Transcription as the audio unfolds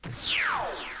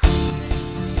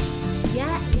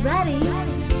ready.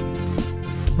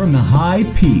 From the high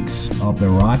peaks of the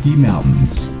Rocky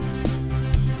Mountains,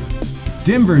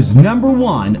 Denver's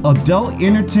 #1 adult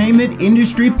entertainment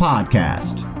industry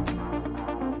podcast.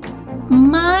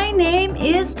 My name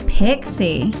is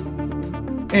Pixie.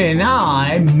 And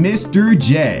I'm Mr.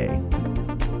 J.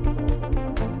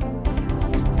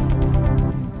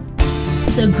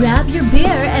 So grab your beer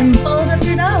and fold up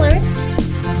your dollars.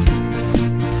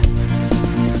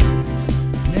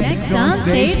 Next on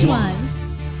stage one.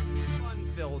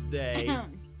 Fun-filled day.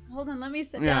 Hold on, let me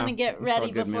sit Yeah, down and get it's all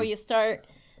ready good, before man. you start.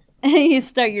 You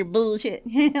start your bullshit.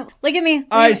 Look at me.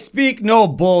 I speak no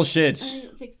bullshit.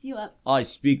 Fix you up. I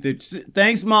speak the.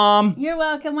 Thanks, Mom. You're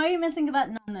welcome. Why are you missing a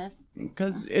button on this?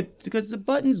 Because the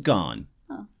button's gone.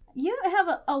 Oh. You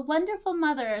have a wonderful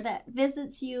mother that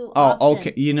visits you. Oh, often.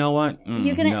 okay. You know what? No.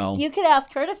 You could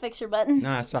ask her to fix your button.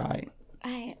 Nah, it's all right.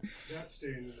 That's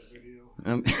staying in the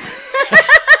video.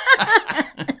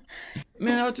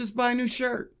 Man, I'll just buy a new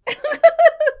shirt.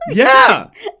 Yeah.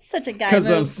 Such a guy Because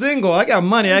move. I'm single. I got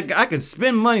money. I can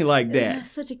spend money like that.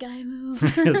 Such a guy move.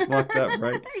 It's fucked up,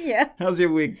 right? Yeah. How's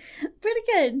your week? Pretty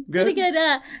good. Good? Pretty good.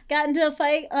 Got into a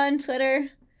fight on Twitter.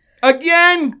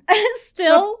 Again?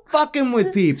 Still. Stop fucking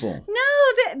with people.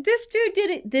 No, this dude did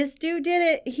it. This dude did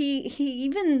it. He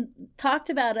even talked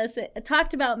about us.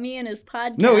 Talked about me in his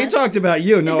podcast. No, he talked about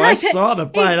you. No, I saw the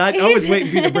fight. I was waiting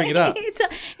for you to bring it up.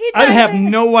 I I have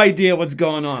no idea what's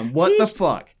going on. What the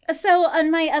fuck? So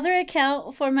on my other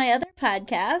account for my other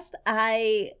podcast,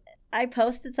 I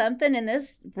posted something, and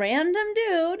this random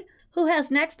dude who has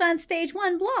Next on Stage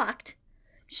 1 blocked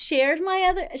shared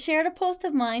a post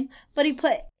of mine, but he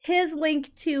put his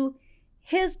link to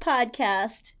his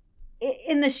podcast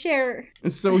in the share.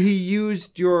 And so he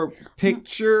used your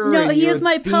picture No, and he your used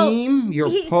my theme, your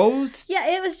post? Yeah,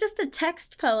 it was just a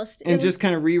text post. And just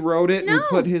kind of rewrote it and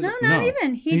put his... No, not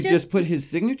even. He just put his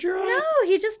signature on it? No,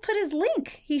 he just put his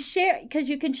link. He shared, because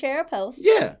you can share a post.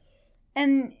 Yeah.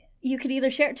 And you could either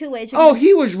share it two ways. Oh,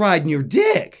 he was riding your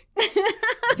dick.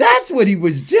 That's what he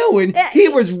was doing. He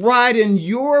was riding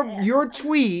your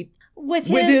tweet with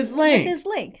his link. With his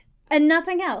link. And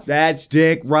nothing else. That's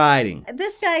dick riding.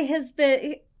 This guy has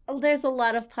been... There's a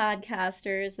lot of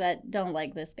podcasters that don't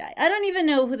like this guy. I don't even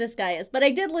know who this guy is, but I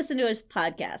did listen to his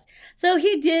podcast. So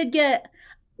he did get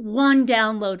one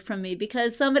download from me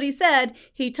because somebody said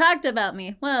he talked about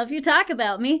me. Well, if you talk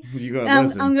about me, You gotta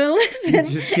listen. I'm going to listen. You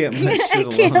just can't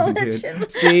let shit alone,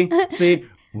 dude. See?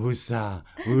 Woosah.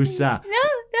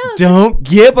 No. Don't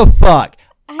give a fuck.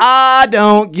 I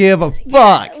don't give a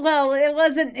fuck. Well, it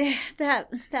wasn't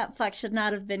that fuck should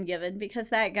not have been given because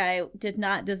that guy did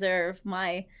not deserve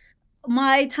my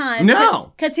time.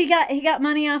 No. Because he got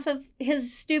money off of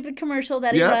his stupid commercial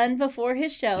that he Yep. run before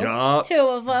his show. Yup. 2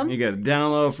 of them. You got a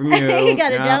download from you. He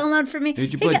got a Yup. download from me.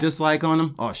 Did you put dislike on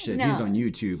him? Oh shit, he's No. on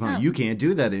YouTube, huh? No. You can't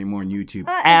do that anymore on YouTube.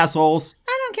 I Assholes.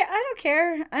 don't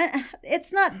care.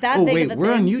 It's not that Oh big wait, of a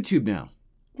we're thing. on YouTube now.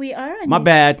 We are on My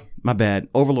YouTube. bad.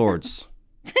 Overlords.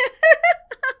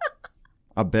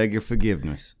 I beg your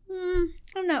forgiveness.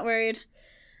 I'm not worried.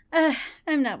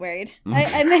 I'm not worried.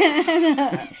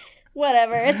 I'm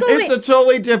whatever. It's a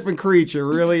totally different creature,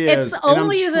 it really is. It's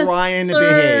only and the I'm trying to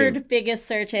third behave. biggest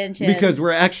search engine. Because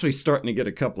we're actually starting to get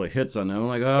a couple of hits on them. I'm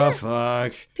like, oh,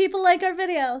 fuck. People like our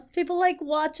videos. People like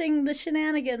watching the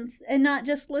shenanigans and not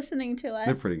just listening to us.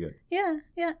 They're pretty good. Yeah.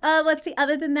 Let's see.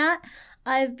 Other than that,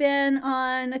 I've been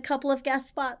on a couple of guest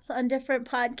spots on different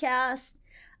podcasts.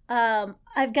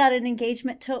 I've got an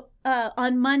engagement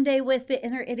on Monday with the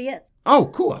Inner Idiots.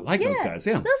 Oh, cool. I like those guys,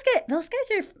 yeah. Those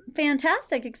guys are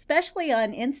fantastic, especially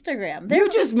on Instagram. You're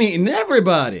just meeting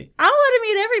everybody. I want to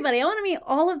meet everybody. I want to meet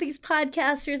all of these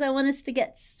podcasters. I want us to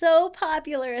get so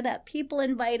popular that people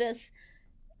invite us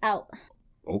out.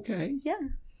 Okay. Yeah.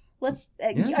 Let's.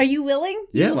 Yeah. Are you willing?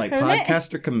 Yeah, You like permit?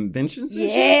 podcaster conventions and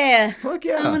shit? Yeah. Fuck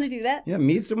yeah. I want to do that. Yeah,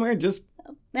 meet somewhere and just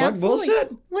talk Absolutely.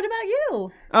 bullshit. What about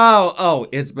you? Oh,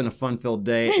 it's been a fun-filled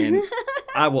day, and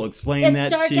I will explain It's that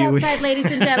dark to you. outside, ladies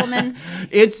and gentlemen.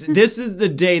 This is the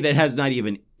day that has not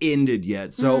even ended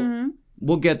yet, so Mm-hmm.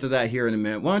 we'll get to that here in a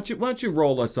minute. Why don't you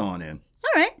roll us on in?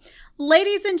 All right.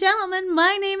 Ladies and gentlemen,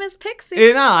 my name is Pixie.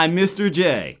 And I'm Mr.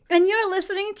 J, And you're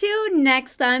listening to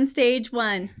Next on Stage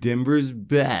 1, Denver's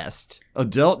best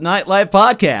adult nightlife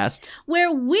podcast.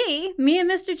 where me and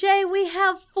Mr. J, we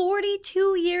have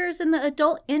 42 years in the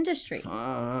adult industry.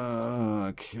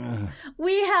 Fuck.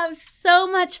 We have so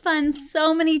much fun,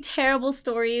 so many terrible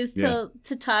stories to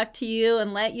talk to you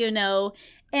and let you know.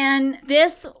 And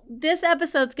this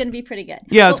episode's going to be pretty good.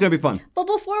 Yeah, it's going to be fun. But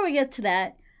before we get to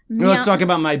that, Let's talk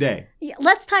about my day.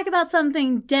 let's talk about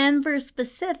something Denver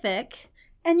specific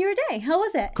And your day, how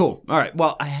was it? Cool. All right.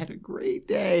 Well, I had a great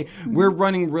day. We're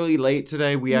running really late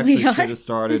today. We actually should have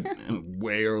started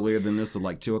way earlier than this, at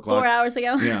like 2 o'clock. 4 hours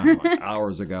ago. Yeah, like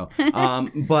hours ago.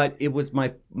 But it was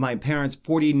my parents'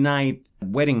 49th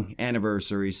wedding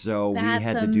anniversary, so That's we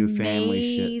had to do family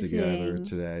shit together amazing.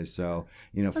 today. So,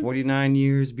 49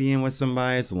 years being with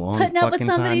somebody, it's a long Putting up with fucking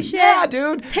time. somebody's shit. Yeah,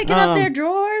 dude. Picking up their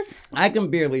drawers. I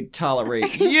can barely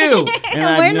tolerate you. And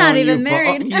I've We're not known you even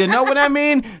married. You know what I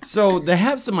mean? So to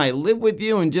have somebody live with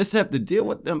you and just have to deal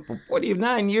with them for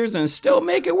 49 years and still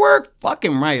make it work,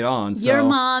 fucking right on. So, Your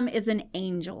mom is an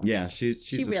angel. yeah, she's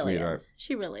She a really sweetheart. is.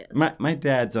 She really is. My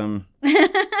dad's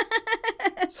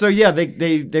So yeah,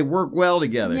 they work well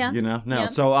together, Yeah. No. Yeah.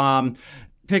 So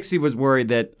Pixie was worried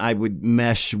that I would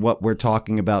mesh what we're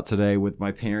talking about today with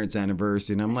my parents'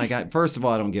 anniversary, and I'm like, first of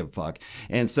all, I don't give a fuck,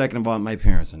 and second of all, my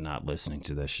parents are not listening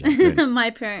to this shit. My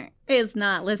parent is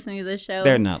not listening to this show.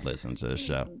 They're not listening to this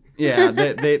show. Yeah,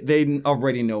 they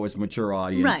already know it's mature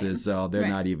audiences, Right. so they're Right.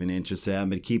 not even interested. I've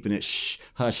been keeping it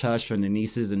hush hush from the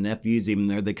nieces and nephews, even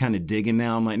though they're kind of digging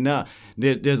now. I'm like, no,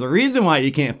 there's a reason why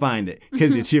you can't find it,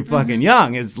 because it's you're fucking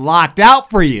young. It's locked out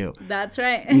for you. That's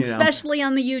right. You know. Especially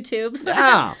on the YouTubes.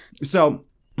 Yeah. So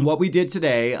what we did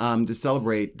today to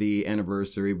celebrate the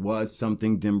anniversary was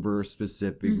something Denver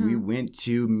specific. We went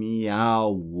to Meow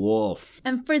Wolf.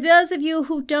 And for those of you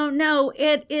who don't know,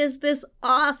 it is this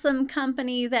awesome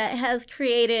company that has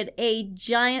created a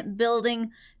giant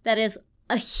building that is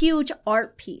a huge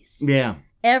art piece. Yeah.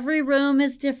 Every room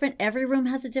is different. Every room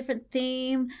has a different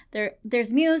theme.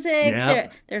 There's music.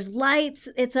 Yep. There's lights.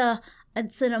 It's an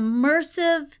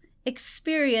immersive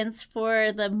experience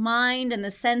for the mind and the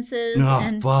senses.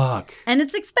 Oh, fuck. And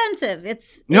it's expensive.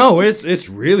 It's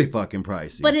really fucking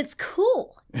pricey. but it's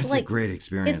cool. It's a great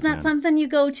experience. It's not man. something you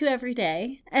go to every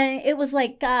day. And it was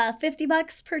like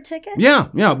 $50 per ticket.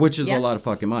 Yeah, which is Yeah. a lot of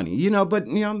fucking money. But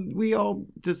we all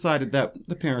decided that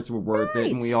the parents were worth it,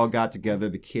 and Right. we all got together.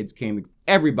 The kids came.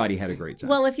 Everybody had a great time.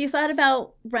 Well, if you thought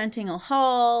about renting a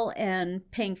hall and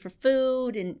paying for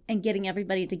food and getting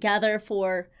everybody together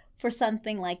for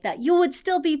something like that, you would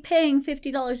still be paying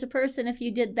 $50 a person if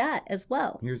you did that as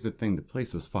well. Here's the thing: the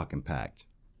place was fucking packed.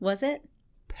 Was it?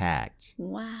 Packed.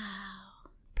 Wow.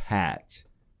 Packed.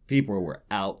 People were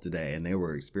out today, and they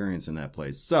were experiencing that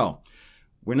place. So,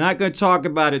 we're not going to talk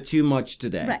about it too much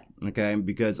today. Right. Okay?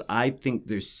 Because I think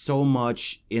there's so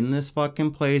much in this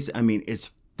fucking place. I mean,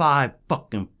 it's 5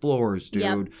 fucking floors,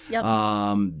 dude. Yep.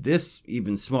 This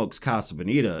even smokes Casa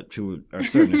Bonita to a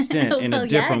certain extent in Well, a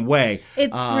different way.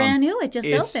 It's brand new. It just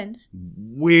it's opened.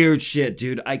 Weird shit,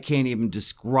 dude. I can't even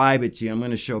describe it to you. I'm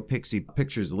going to show Pixie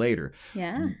pictures later.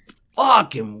 Yeah.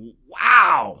 Fucking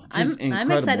wow. Just I'm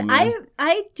incredible, excited. man.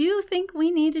 I do think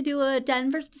we need to do a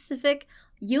Denver specific.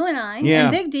 You and I Yeah.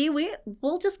 and Big D,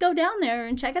 we'll just go down there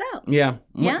and check it out. Yeah.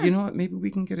 Well, Yeah. you know what? Maybe we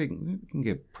can get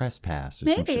a press pass or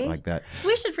some Maybe. shit like that.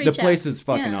 We should reach The out. place is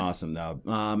fucking Yeah. awesome, though.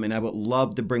 And I would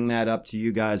love to bring that up to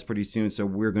you guys pretty soon. So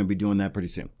we're going to be doing that pretty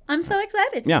soon. I'm so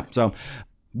excited. Yeah. So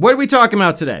what are we talking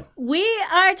about today? We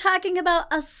are talking about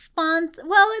it's kind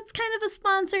of a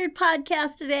sponsored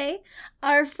podcast today.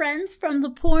 Our friends from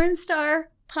the Porn Star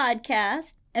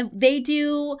podcast, and they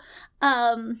do,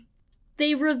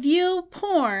 they review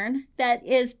porn that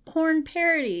is porn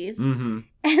parodies, Mm-hmm.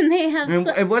 and they have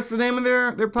And what's the name of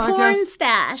their podcast? Porn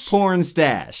Stash. Porn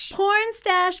Stash. Porn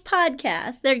Stash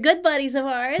podcast. They're good buddies of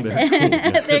ours. They're cool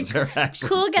guys. They're They're actually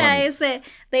cool funny. guys.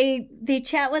 They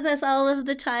chat with us all of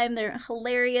the time. They're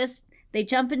hilarious. They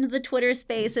jump into the Twitter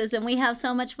spaces, and we have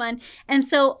so much fun. And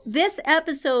so this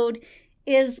episode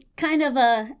is kind of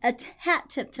a hat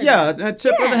tip to Yeah, them. a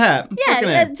tip of the hat. Fucking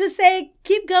Yeah, A. to say,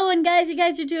 keep going, guys. You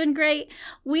guys are doing great.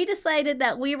 We decided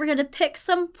that we were going to pick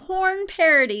some porn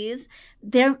parodies.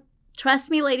 Trust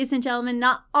me, ladies and gentlemen,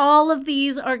 not all of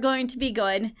these are going to be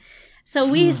good. So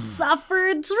we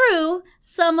suffered through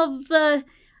some of the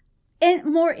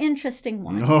more interesting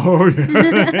ones. Oh,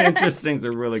 yeah. Interesting's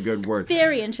a really good word.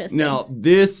 Very interesting. Now,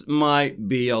 this might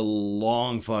be a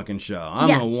long fucking show. I'm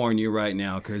Yes. going to warn you right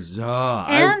now because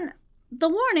And the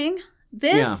warning,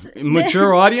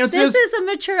 mature audiences? This is a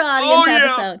mature audience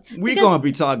episode. We're Because going to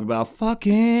be talking about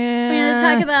fucking. we're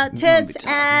going to talk about tits,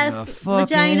 ass,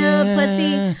 vagina,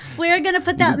 pussy. We're going to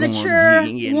put that mature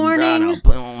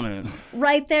warning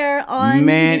right there on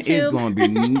Man, YouTube. it's going to be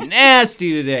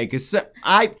nasty today because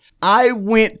I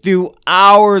went through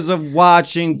hours of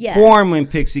watching Yes. porn when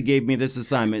Pixie gave me this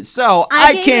assignment. So I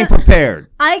I gave came it- prepared.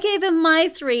 I gave him my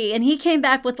 3, and he came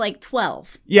back with like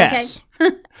 12. Yes.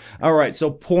 All right.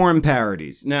 So porn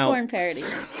parodies. Now, Porn parodies.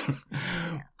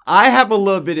 I have a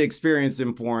little bit of experience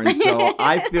in porn, so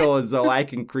I feel as though I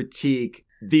can critique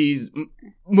these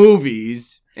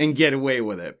movies and get away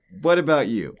with it. What about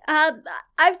you?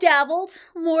 I've dabbled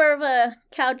more of a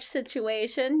couch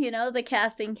situation, the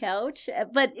casting couch,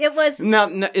 but it was... No,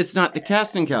 it's not the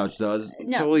casting couch, though. It's a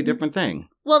No. totally different thing.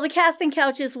 Well, the casting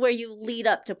couch is where you lead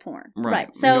up to porn.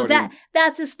 Right. So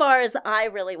that's as far as I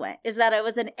really went, is that I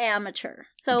was an amateur.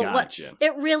 So Gotcha.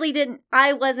 it really didn't,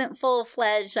 I wasn't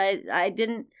full-fledged. I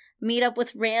didn't meet up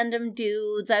with random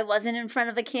dudes. I wasn't in front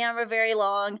of a camera very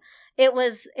long. It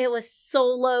was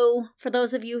solo. For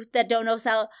those of you that don't know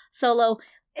solo,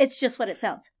 it's just what it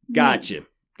sounds. Gotcha.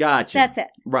 That's it.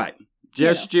 Right.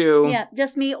 Just you. Yeah,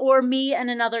 just me or me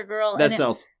and another girl. That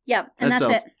sells. Yeah, and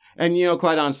that's it. And,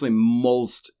 quite honestly,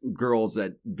 most girls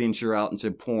that venture out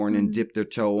into porn and dip their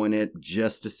toe in it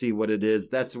just to see what it is,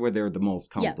 that's where they're the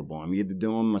most comfortable. I'm either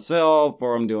doing myself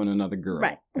or I'm doing another girl.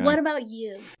 Right. Okay? What about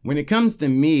you? When it comes to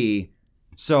me,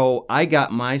 so I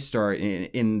got my start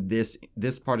in this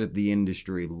part of the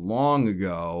industry long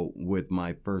ago with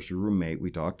my first roommate.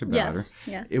 We talked about her.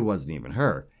 Yes. It wasn't even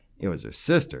her. It was her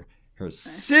sister. Her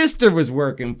sister was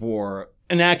working for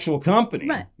an actual company,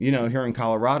 right. Here in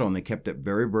Colorado, and they kept it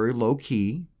very, very low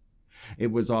key. It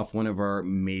was off one of our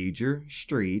major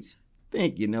streets. I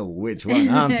think you know which one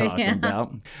I'm talking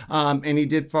about. And he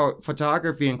did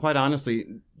photography, and quite honestly,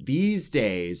 these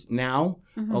days now,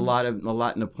 a lot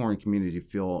in the porn community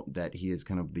feel that he is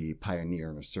kind of the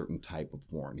pioneer in a certain type of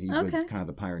porn. He was kind of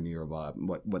the pioneer of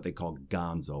what they call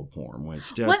gonzo porn,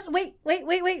 which just Wait.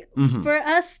 For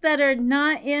us that are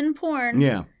not in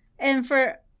porn, and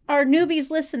for our newbies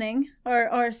listening,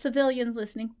 or civilians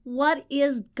listening, what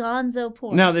is gonzo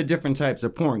porn? Now, the different types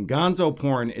of porn. Gonzo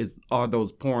porn are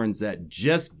those porns that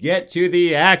just get to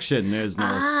the action. There's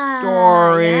no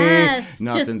story. Yes.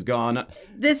 Nothing's gone on.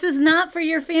 This is not for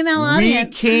your female audience.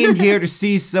 We came here to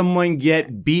see someone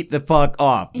get beat the fuck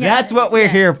off. Yeah, that's what we're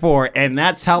here for, and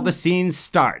that's how the scene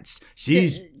starts.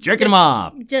 She's jerking him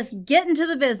off. Just get into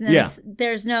the business. Yeah.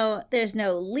 There's no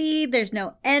lead. There's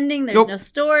no ending. There's no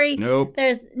story. Nope.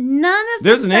 There's none of.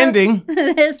 There's an ending.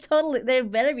 There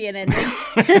better be an ending.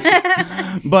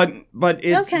 but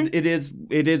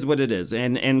it is what it is,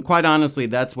 and quite honestly,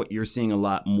 that's what you're seeing a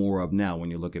lot more of now when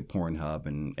you look at Pornhub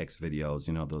and Xvideos.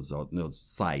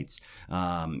 Those sites.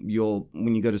 When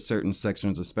you go to certain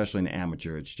sections, especially in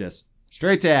amateur, it's just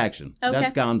straight to action. Okay.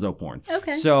 That's gonzo porn.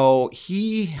 Okay. So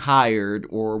he hired,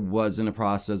 or was in the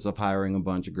process of hiring, a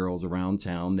bunch of girls around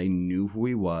town. They knew who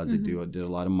he was. They did a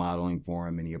lot of modeling for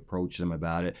him, and he approached them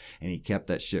about it. And he kept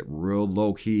that shit real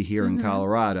low key here in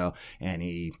Colorado, and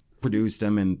he produced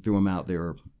them and threw them out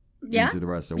there into the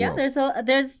rest of the world.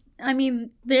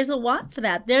 There's a want for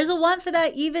that. There's a want for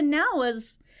that even now,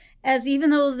 as even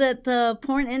though that the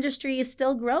porn industry is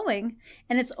still growing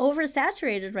and it's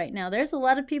oversaturated right now. There's a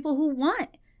lot of people who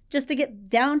want just to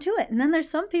get down to it. And then there's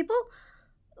some people,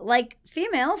 like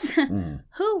females,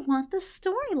 who want the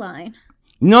storyline.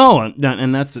 No,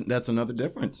 and that's another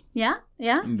difference. Yeah.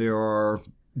 There are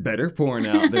better porn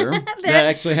out there that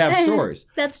actually have stories.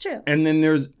 That's true. And then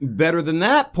there's better than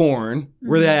that porn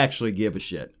where they actually give a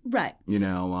shit. Right.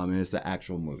 It's an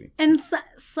actual movie. And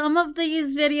some of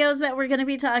these videos that we're going to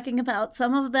be talking about,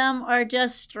 some of them are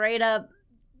just straight up,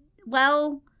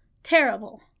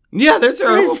 terrible. Yeah, they're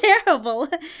terrible. They're terrible.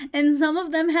 And some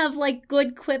of them have like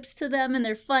good quips to them and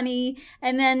they're funny.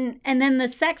 And then the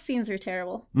sex scenes are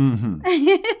terrible. Mm-hmm.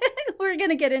 We're going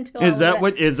to get into all Is that of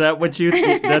what you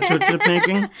that's what you're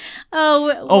thinking?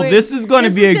 This is going to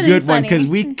be a good one because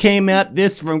we came at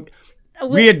this from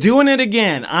we are doing it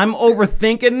again. I'm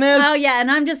overthinking this. Oh yeah, and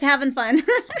I'm just having fun.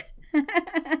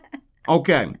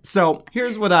 Okay, so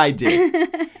here's what I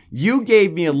did. You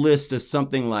gave me a list of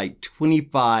something like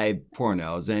 25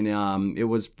 pornos, and it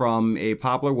was from a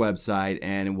popular website,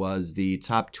 and it was the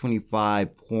top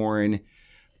 25 porn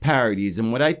parodies.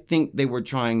 And what I think they were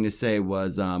trying to say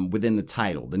was within the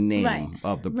title, the name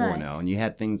of the porno. And you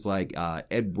had things like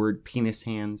Edward Penis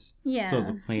Hands. Yeah. So it's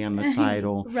a play on the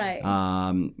title. Right.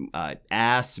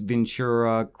 Ass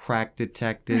Ventura, Crack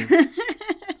Detective.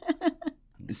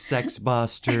 Sex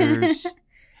Busters,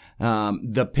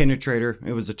 The Penetrator.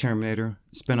 It was a Terminator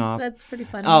spinoff. That's pretty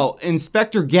funny. Oh,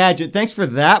 Inspector Gadget. Thanks for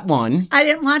that one. I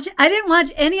didn't watch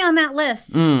any on that list.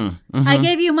 I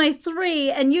gave you my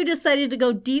 3, and you decided to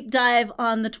go deep dive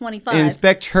on the 25.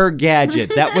 Inspector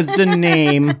Gadget. That was the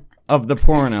name of the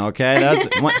porno. Okay,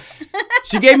 that's one.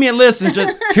 She gave me a list and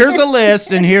just here's a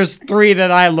list, and here's 3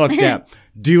 that I looked at.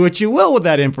 Do what you will with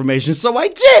that information. So I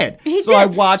did. I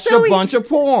watched a bunch of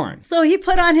porn. So he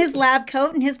put on his lab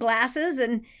coat and his glasses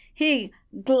and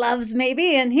gloves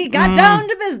maybe, and he got down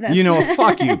to business.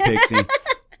 Fuck you, Pixie.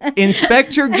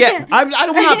 Inspector Gadget. I'm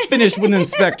not finished with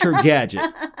Inspector Gadget.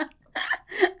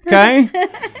 Okay?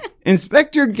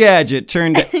 Inspector Gadget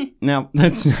turned... Now,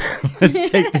 let's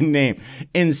take the name.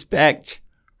 Inspect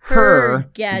her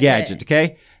gadget,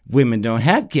 okay? Women don't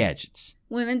have gadgets.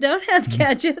 Women don't have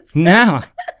gadgets. No,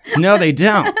 they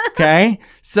don't, okay?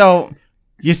 So...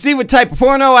 You see what type of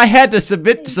porno I had to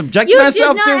subject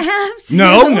myself did to? not have to.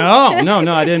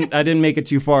 No. I didn't make it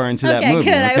too far into that movie.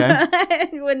 Good.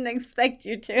 Okay, I wouldn't expect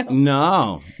you to.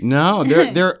 No.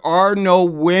 There are no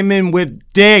women with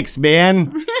dicks,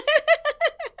 man.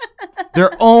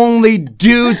 They're only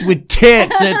dudes with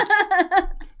tits. It's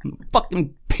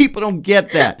fucking people don't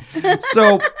get that.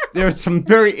 So there's some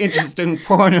very interesting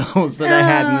pornos that I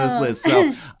had in this list.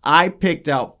 So I picked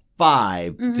out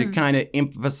 5 to kind of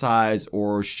emphasize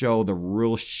or show the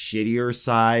real shittier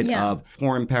side of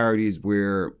porn parodies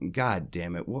where, God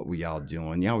damn it, what were y'all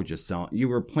doing? Y'all were just selling. You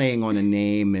were playing on a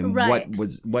name, and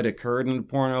what occurred in the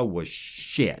porno was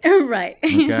shit. Right.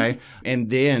 Okay.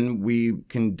 And then we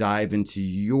can dive into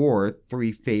your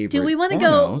 3 favorite. Do we want to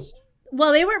go?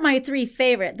 Well, they weren't my 3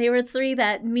 favorite. They were 3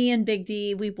 that me and Big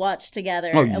D we watched together.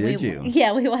 Oh, did you?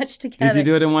 Yeah, we watched together. Did you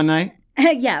do it in one night?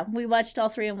 Yeah, we watched all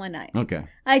 3 in one night. Okay.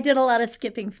 I did a lot of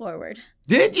skipping forward.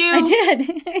 Did you? I did.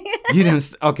 You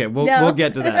didn't. Okay, we'll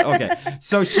get to that. Okay.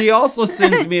 So she also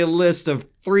sends me a list of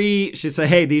 3. She said,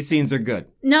 "Hey, these scenes are good."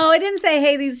 No, I didn't say,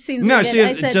 "Hey, these scenes are good." No, she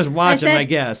was just watching, I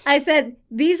guess. I said,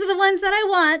 "These are the ones that I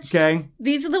watched. Okay.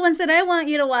 These are the ones that I want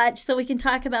you to watch, so we can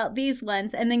talk about these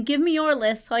ones, and then give me your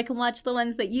list so I can watch the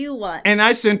ones that you watch." And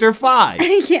I sent her 5.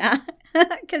 Yeah,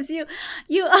 because you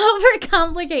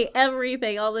overcomplicate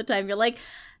everything all the time. You're like,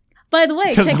 by the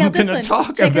way, check out this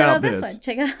one. Check out this one.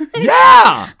 Check out.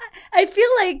 Yeah. I feel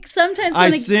like sometimes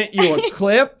I sent you a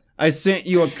clip. I sent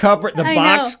you a cover, the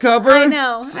box cover. I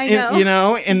know. You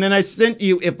know, and then I sent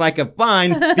you, if I could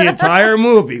find, the entire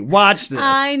movie. Watch this.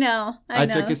 I know. I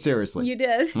took it seriously. You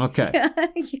did. Okay.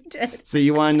 You did. So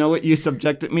you want to know what you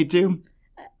subjected me to?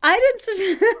 I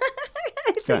didn't.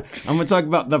 Okay. I'm going to talk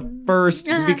about the first,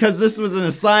 because this was an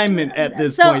assignment at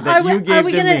this point that you gave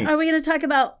to me. Are we going to talk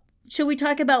about, should we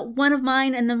talk about one of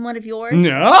mine and then one of yours?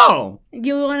 No.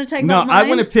 You want to talk about mine? No, I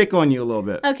want to pick on you a little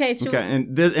bit. Okay.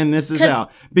 And this is how,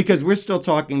 because we're still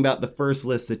talking about the first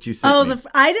list that you sent me.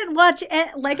 I didn't watch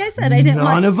it. Like I said, I didn't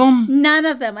watch. None of them? None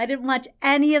of them. I didn't watch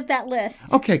any of that list.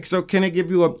 Okay, so can I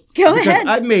give you a... Go ahead.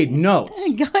 I made notes.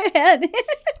 Go ahead.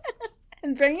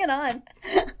 And bring it on.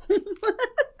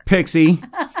 Pixie.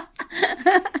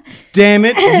 Damn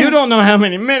it. You don't know how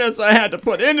many minutes I had to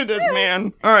put into this,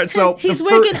 man. All right, so... He's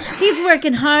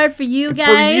working hard for you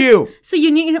guys. For you. So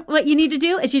what you need to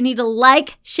do is you need to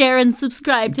like, share, and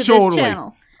subscribe to this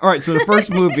channel. All right, so the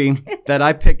first movie that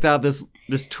I picked out this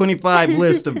 25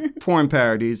 list of porn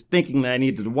parodies, thinking that I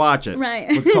needed to watch it,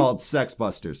 was called Sex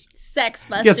Busters. Sex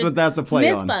Busters. Guess what that's a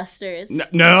play on? Mythbusters.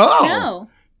 No.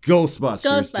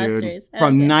 Ghostbusters, dude. Okay.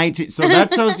 From 19... So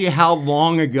that tells you how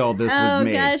long ago this was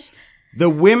made. Oh, gosh. The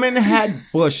women had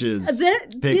bushes,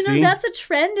 Pixie. You know, that's a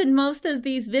trend in most of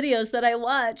these videos that I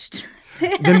watched.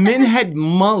 The men had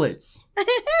mullets,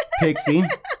 Pixie.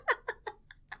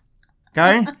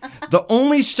 Okay? The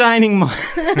only shining...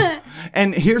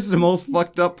 And here's the most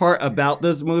fucked up part about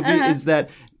this movie is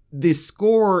that the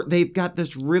score, they've got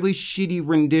this really shitty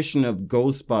rendition of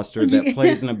Ghostbuster that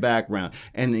plays in the background.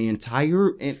 And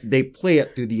they play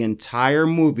it through the entire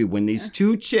movie. When these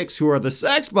 2 chicks who are the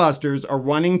Sex Busters are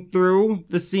running through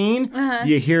the scene,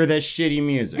 you hear that shitty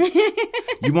music.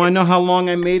 You want to know how long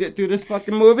I made it through this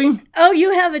fucking movie? Oh,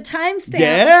 you have a timestamp.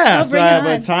 Yeah, so I have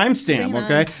a timestamp,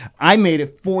 okay? I made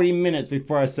it 40 minutes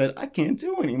before I said, I can't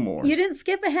do anymore. You didn't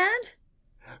skip ahead?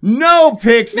 No,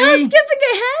 Pixie. No skipping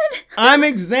ahead. I'm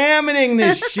examining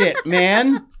this shit,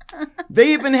 man.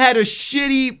 They even had a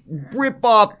shitty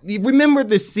rip-off. You remember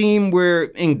the scene where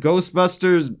in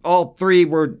Ghostbusters, all 3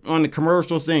 were on the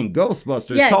commercial saying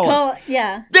Ghostbusters,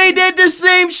 yeah. They did the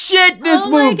same shit in this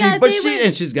movie, God, but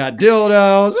she's got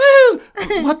dildos.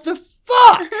 Woo! What the fuck?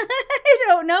 I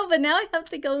don't know, but now I have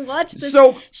to go watch this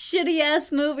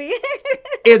shitty-ass movie.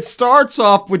 It starts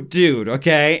off with dude,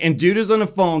 okay? And dude is on the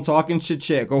phone talking to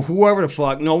chick or whoever the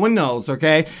fuck. No one knows,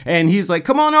 okay? And he's like,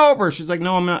 come on over. She's like,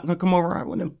 no, I'm not going to come over. All right,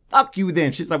 well, then fuck you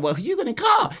then. She's like, well, who you going to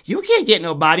call? You can't get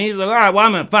nobody. He's like, all right, well,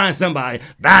 I'm going to find somebody.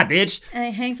 Bye, bitch. And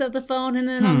he hangs up the phone and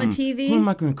then on the TV. Who am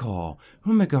I going to call?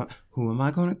 Who am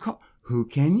I going to call? Who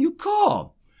can you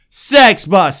call? Sex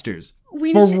Busters.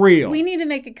 Real. We need to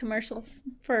make a commercial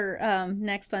for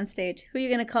Next on Stage. Who are you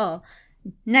going to call?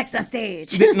 Next on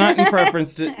Stage. Not in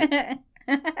preference to...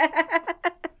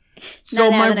 So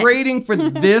my rating for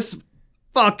this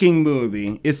fucking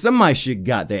movie is somebody should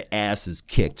got their asses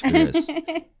kicked for this.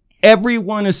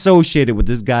 Everyone associated with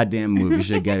this goddamn movie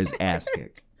should get his ass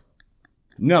kicked.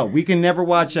 No, we can never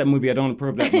watch that movie. I don't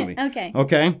approve that movie. Okay.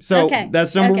 Okay? So Okay.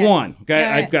 that's number Okay. one. Okay? All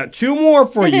right. I've got two more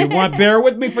for you. Want to bear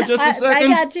with me for just a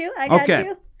second? I got you. I got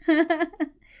Okay. you.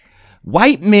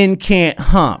 White men can't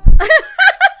hump.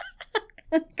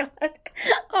 God.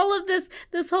 All of this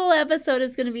whole episode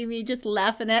is going to be me just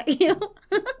laughing at you.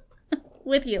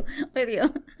 with you.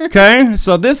 Okay?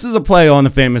 So this is a play on the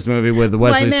famous movie with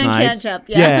Wesley White Man Snipes. Can't Jump,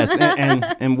 yeah.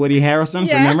 Yes, and Woody Harrelson.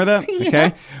 Yeah. Remember that? Yeah.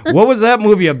 Okay. What was that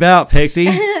movie about, Pixie?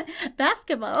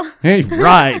 Basketball. Hey,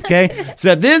 right. Okay.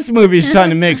 So this movie's trying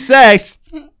to make sex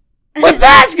with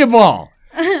basketball.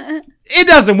 It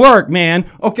doesn't work, man.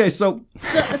 Okay, so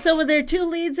So were there two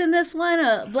leads in this one?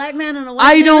 A black man and a white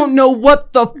I man? don't know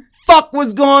what the fuck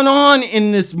was going on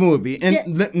in this movie. And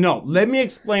Yeah. let me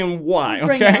explain why,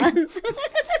 Bring okay? it on.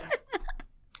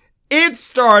 It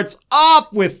starts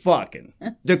off with fucking.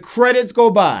 The credits go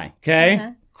by, okay?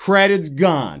 Uh-huh. Credits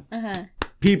gone. Uh-huh.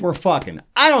 People are fucking.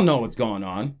 I don't know what's going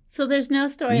on. So there's no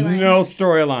storyline. No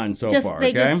storyline so Just far,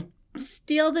 they okay? just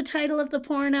steal the title of the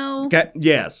porno. Okay.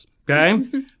 Yes. Okay.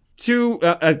 Two.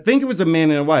 I think it was a man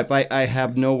and a wife. I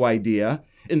have no idea.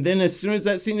 And then as soon as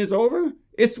that scene is over,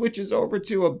 it switches over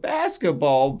to a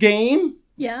basketball game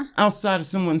Yeah. outside of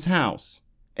someone's house,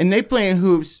 and they playing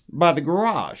hoops by the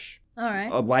garage. All right.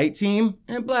 A white team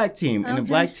and a black team, and the Okay.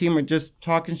 black team are just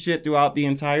talking shit throughout the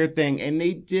entire thing. And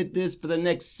they did this for the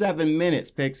next 7 minutes,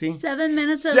 Pixie. 7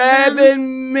 minutes of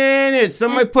 7 minutes.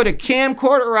 Somebody put a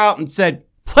camcorder out and said,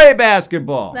 "Play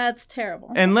basketball." That's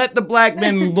terrible. And let the black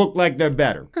men look like they're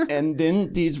better. And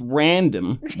then these two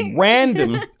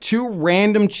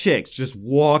random chicks just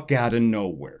walk out of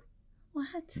nowhere. What?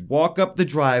 Walk up the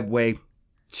driveway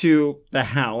to the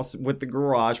house with the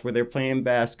garage where they're playing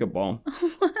basketball.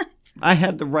 What? I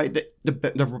had to write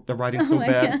the writing so Oh my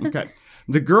bad. God. Okay.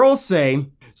 The girls say,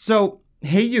 "So,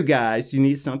 hey, you guys, you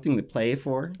need something to play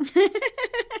for?"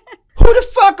 Who the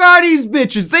fuck are these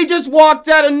bitches? They just walked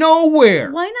out of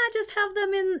nowhere. Why not just have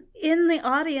them in the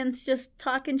audience just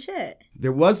talking shit?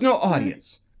 There was no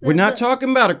audience. We're not talking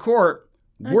about a court.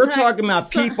 We're Okay. talking about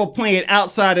people playing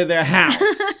outside of their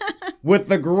house with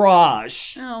the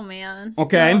garage. Oh man.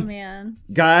 Okay. Oh man.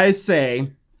 Guys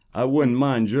say, "I wouldn't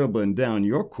mind dribbling down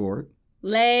your court."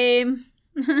 Lame.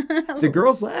 The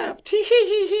girls laughed.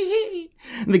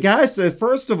 The guy said,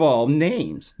 "First of all,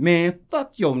 names. Man,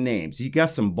 fuck your names. You got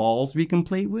some balls we can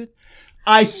play with?"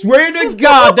 I swear to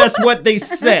God, that's what they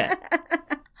said.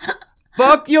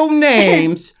 Fuck your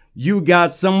names. You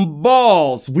got some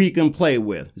balls we can play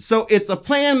with. So it's a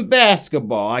playing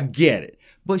basketball. I get it.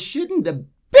 But shouldn't the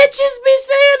bitches be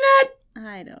saying that?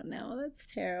 I don't know. That's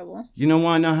terrible. You know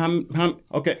why? Now, how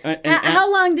okay.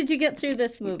 How long did you get through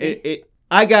this movie?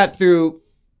 I got through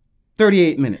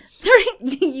 38 minutes.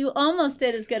 You almost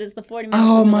did as good as the 40 minutes.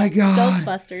 Oh of my God.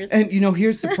 Ghostbusters. And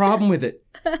here's the problem with it.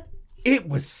 It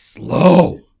was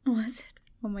slow. Was it?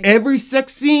 Oh my God. Every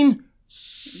sex scene,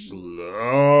 slow.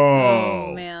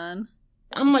 Oh man.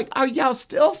 I'm like, are y'all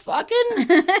still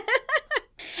fucking?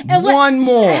 And One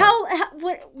more.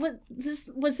 What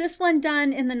was this one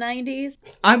done in the 90s?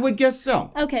 I would guess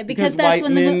so. Okay, because white that's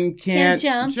when the men can't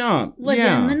jump was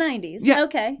yeah. in the 90s. Yeah.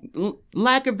 Okay.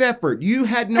 Lack of effort. You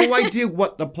had no idea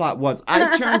what the plot was.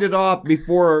 I turned it off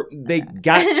before they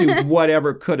got to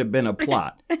whatever could have been a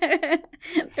plot. There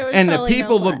was And the probably no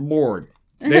people plot. looked bored.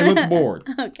 They looked bored.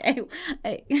 Okay.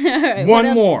 Hey, all right.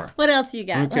 One more. What else you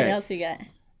got? Okay. What else you got?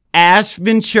 Ash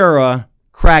Ventura,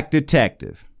 crack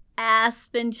detective. Ass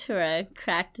Ventura,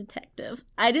 crack detective.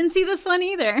 I didn't see this one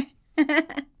either.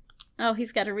 Oh,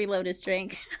 he's got to reload his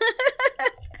drink.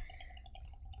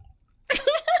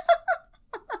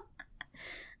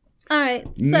 All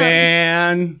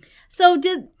right. So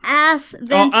did Ass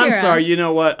Ventura? Oh, I'm sorry. You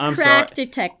know what? I'm crack sorry.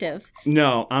 detective.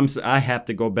 No, I have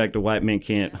to go back to White Men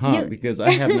Can't Hunt because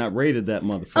I have not rated that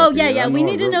motherfucker. Oh yeah, yet. yeah. I We I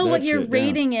need to wrote know that what your shit down.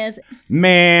 rating is.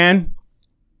 Man,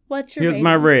 What's your here's rating?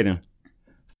 my rating.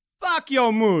 Fuck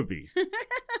your movie.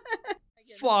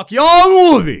 Fuck your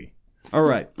movie. All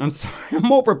right, I'm sorry.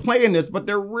 I'm overplaying this, but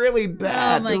they're really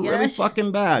bad. Oh, my they're really gosh.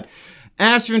 fucking bad.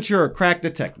 Ash Ventura, crack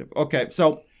detective. Okay,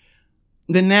 so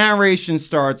the narration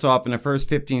starts off in the first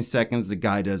 15 seconds. The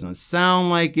guy doesn't sound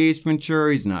like Ace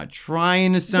Ventura. He's not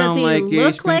trying to sound he like look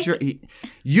Ace Ventura.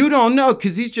 You don't know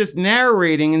because he's just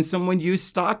narrating and someone used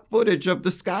stock footage of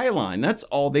the skyline. That's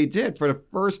all they did for the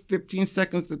first 15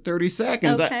 seconds to 30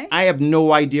 seconds. Okay. I have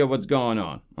no idea what's going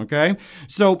on. Okay?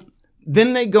 So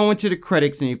Then they go into the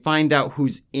credits and you find out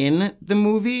who's in the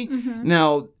movie. Mm-hmm.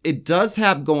 Now, it does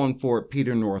have going for it.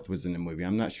 Peter North was in the movie.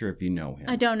 I'm not sure if you know him.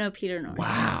 I don't know Peter North.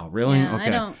 Wow, really? Yeah, okay.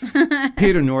 I don't.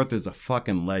 Peter North is a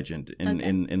fucking legend in, Okay.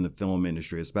 in the film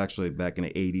industry, especially back in the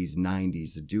 80s,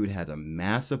 90s. The dude had a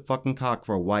massive fucking cock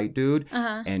for a white dude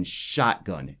Uh-huh. and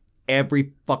shotgun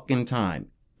every fucking time.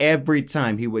 Every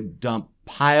time he would dump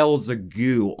piles of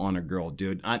goo on a girl,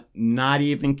 dude. I'm not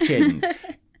even kidding.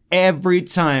 Every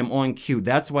time on cue.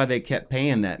 That's why they kept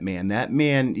paying that man. That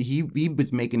man, he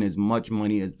was making as much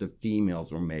money as the females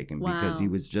were making because Wow.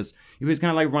 he was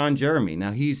kind of like Ron Jeremy.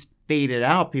 Now he's faded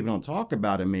out. People don't talk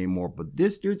about him anymore, but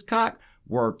this dude's cock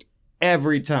worked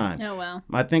every time. Oh, wow.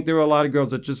 I think there were a lot of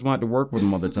girls that just wanted to work with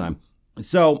him all the time.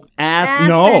 So Ass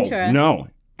no, Ventura. no.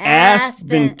 Ass Ass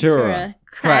Ventura, Ventura,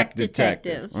 crack crack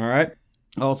detective. detective. All right.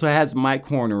 Also has Mike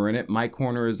Horner in it. Mike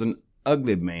Horner is an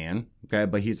ugly man, okay,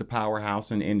 but he's a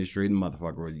powerhouse in the industry. The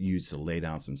motherfucker used to lay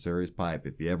down some serious pipe.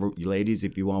 If you ladies,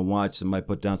 if you want to watch somebody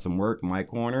put down some work, Mike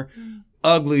Horner,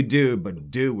 ugly dude,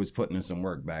 but dude was putting in some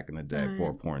work back in the day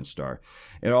for a porn star.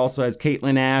 It also has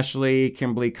Caitlin Ashley,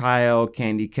 Kimberly Kyle,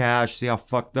 Candy Cash. See how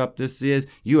fucked up this is?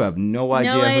 You have no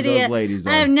idea who those ladies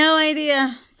are. I have no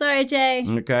idea. Sorry, Jay.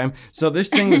 Okay, so this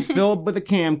thing is filled with a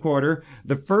camcorder.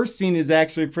 The first scene is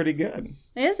actually pretty good.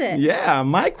 Is it? Yeah,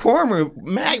 Mike Horner,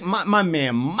 my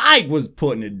man Mike was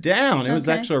putting it down. It was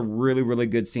Okay. actually a really, really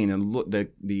good scene. And look,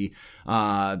 the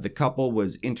couple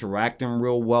was interacting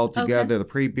real well together. Okay.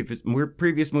 The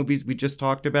previous movies we just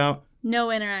talked about.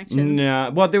 No interaction.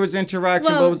 Nah, well, there was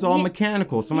interaction, but Well, it was all yeah.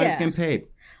 mechanical. Somebody's Yeah. getting paid.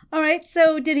 All right.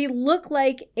 So, did he look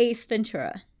like Ace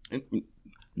Ventura?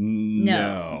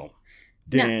 No.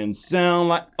 Didn't sound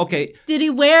like okay. Did he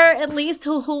wear at least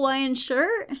a Hawaiian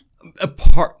shirt? A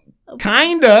part,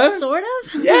 kinda. Sort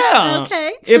of. Yeah.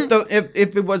 Okay.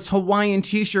 If it was Hawaiian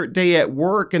T-shirt day at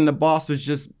work and the boss was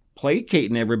just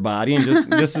placating everybody and just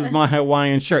this is my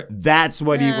Hawaiian shirt, that's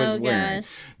what he was wearing. Gosh.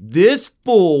 This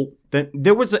fool.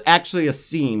 There was actually a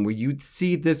scene where you'd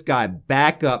see this guy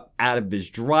back up out of his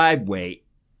driveway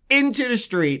into the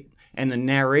street, and the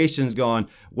narration's going,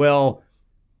 well,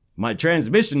 my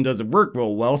transmission doesn't work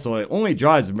real well, so it only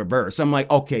drives in reverse. I'm like,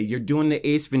 okay, you're doing the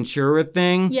Ace Ventura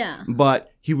thing. Yeah.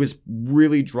 But he was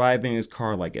really driving his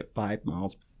car like at 5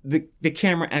 miles. The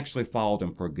camera actually followed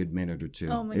him for a good minute or two.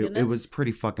 Oh, my It goodness. was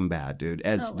pretty fucking bad, dude.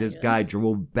 As Oh, my this goodness. guy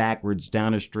drove backwards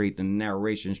down the street, the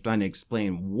narration's trying to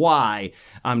explain why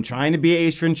I'm trying to be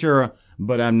Ace Ventura,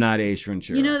 but I'm not Ace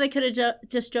Ventura. You know, they could have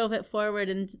just drove it forward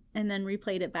and then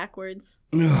replayed it backwards.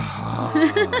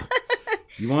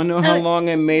 You want to know how long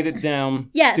I made it down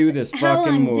Yes. through this How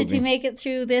fucking long movie? did you make it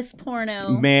through this porno?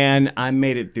 Man, I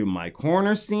made it through my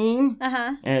corner scene.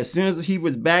 Uh-huh. And as soon as he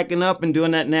was backing up and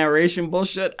doing that narration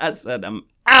bullshit, I said, I'm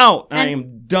out. I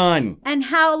am done. And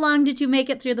how long did you make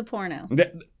it through the porno?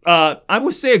 I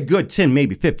would say a good 10,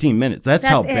 maybe 15 minutes. That's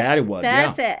how bad it was.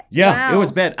 That's yeah. it. Yeah, Wow. it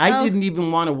was bad. I Oh. didn't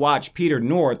even want to watch Peter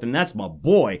North, and that's my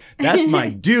boy. That's my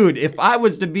dude. If I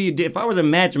was to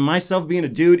imagine myself being a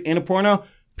dude in a porno,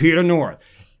 Peter North.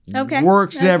 Okay.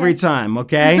 Works Okay. every time,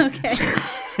 okay?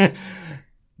 Okay.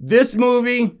 This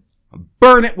movie,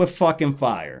 burn it with fucking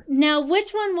fire. Now, which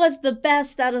one was the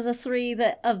best out of the three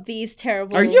of these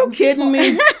terrible? Are you kidding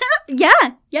me?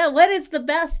 Yeah. What is the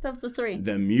best of the three?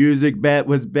 The music bet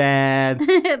was bad.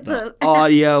 The The-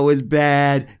 audio was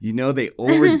bad. You know, they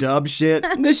overdub shit.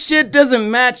 This shit doesn't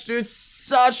match. There's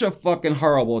such a fucking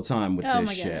horrible time with Oh this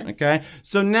my shit, goodness. okay?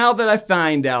 So now that I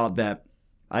find out that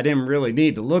I didn't really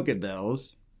need to look at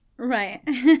those. Right.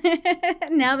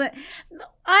 Now that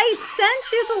I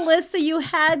sent you the list, so you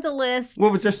had the list.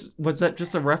 What was this? Was that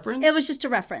just a reference? It was just a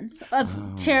reference of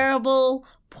Oh. terrible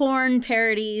porn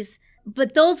parodies,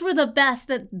 but those were the best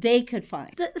that they could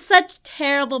find. Such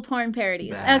terrible porn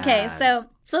parodies. Bad. Okay, so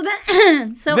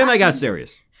then Then I got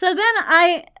serious. So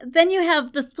then you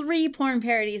have the three porn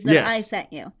parodies that Yes. I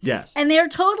sent you. Yes. And they're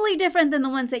totally different than the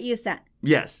ones that you sent.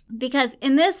 Yes. Because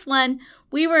in this one,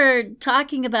 we were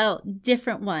talking about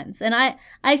different ones. And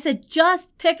I said,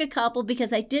 just pick a couple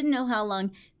because I didn't know how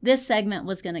long this segment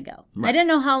was going to go. Right. I didn't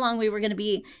know how long we were going to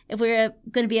be, if we were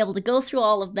going to be able to go through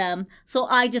all of them. So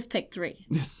I just picked three.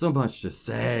 There's so much to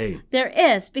say. There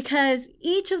is, because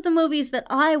each of the movies that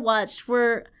I watched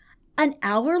were an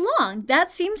hour long. That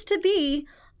seems to be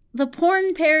the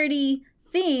porn parody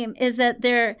theme, is that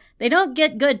they don't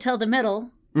get good till the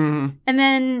middle. Mm-hmm. And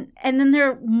then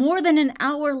they're more than an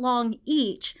hour long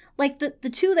each. Like the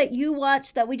two that you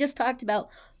watched that we just talked about,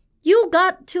 you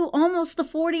got to almost the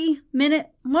 40-minute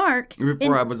mark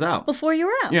Before I was out. before you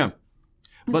were out. Yeah.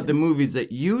 But the movies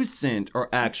that you sent are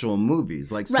actual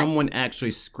movies. Like Right. someone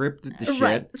actually scripted the shit.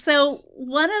 Right. So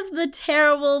one of the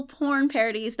terrible porn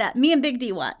parodies that me and Big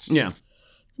D watched Yeah.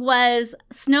 was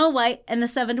Snow White and the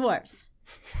Seven Dwarfs.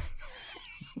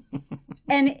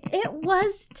 And it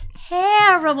was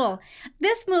terrible.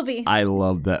 This movie, I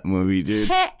love that movie, dude.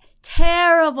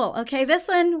 terrible. Okay, this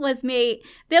one was made.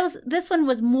 This one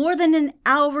was more than an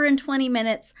hour and 20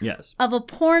 minutes Yes. of a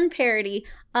porn parody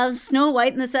of Snow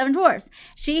White and the Seven Dwarfs.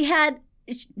 She had,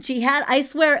 I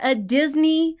swear, a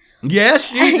Disney. Yes,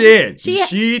 she did. She-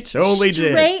 she totally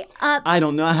did. Straight up I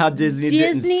don't know how Disney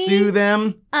didn't sue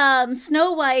them.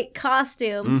 Snow White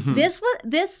costume. Mhm.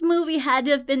 This movie had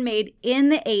to have been made in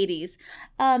the 80s.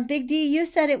 Big D, you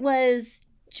said it was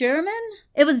German?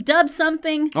 It was dubbed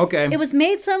something. Okay. It was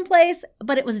made someplace,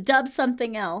 but it was dubbed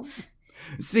something else.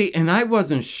 See, and I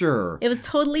wasn't sure. It was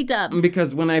totally dubbed.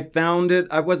 Because when I found it,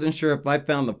 I wasn't sure if I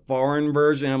found the foreign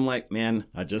version. I'm like, man,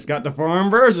 I just got the foreign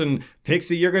version.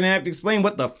 Pixie, you're going to have to explain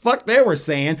what the fuck they were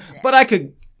saying. But I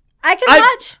could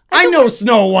watch. I know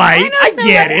Snow White. I Snow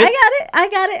get White. it. I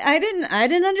got it. I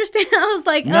didn't understand. I was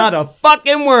like, Not a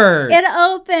fucking word. It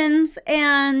opens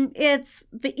and it's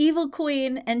the evil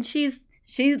queen, and she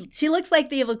looks like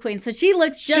the evil queen. So she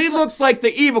looks just She looks like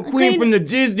the evil queen Queen- from the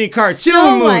Disney cartoon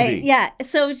Snow movie. White. Yeah.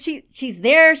 So she's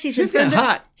there. She's in She's front kinda of-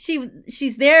 hot.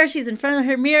 She's there. She's in front of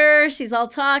her mirror. She's all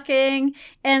talking,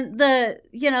 and the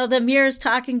mirror's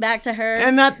talking back to her.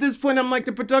 And at this point, I'm like,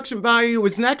 the production value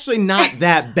is actually not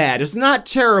that bad. It's not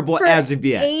terrible For as of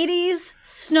yet. 80s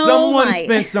Snow Someone White.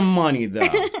 spent some money though,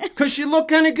 because she looked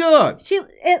kind of good.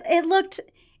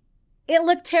 It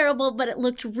looked terrible, but it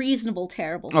looked reasonable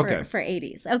terrible for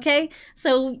 80s. Okay,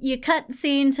 so you cut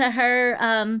scene to her,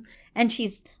 and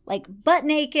she's like butt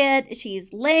naked.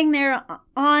 She's laying there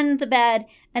on the bed,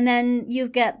 and then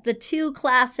you've got the two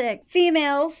classic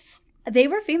females. They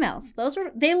were females.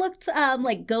 They looked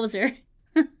like Gozer.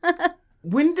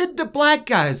 When did the black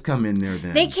guys come in there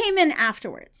then? They came in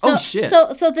afterwards. Oh, shit.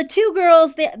 So the two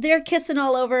girls, they're kissing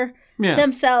all over Yeah.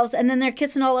 themselves, and then they're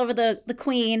kissing all over the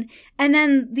queen, and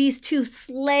then these two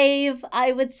slave,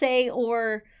 I would say,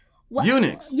 or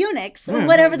Eunuchs. or Yeah,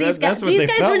 whatever these guys. that's what These they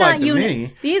guys felt were like not to eunuchs.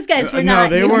 me. These guys were No, not.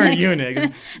 they weren't eunuchs.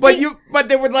 But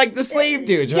they were like the slave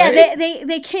dudes, right? Yeah,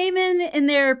 they came in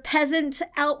their peasant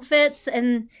outfits,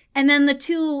 and then the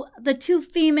two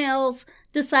females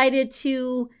decided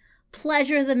to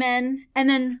pleasure the men,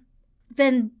 and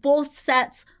then both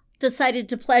sets decided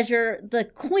to pleasure the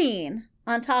queen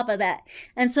on top of that.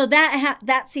 And so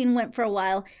that scene went for a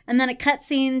while, and then a cut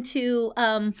scene to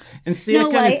And see, Snow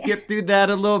I kind of White. skipped through that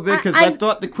a little bit because I I-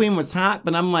 thought the queen was hot,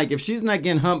 but I'm like, if she's not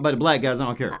getting humped by the black guys, I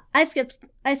don't care. I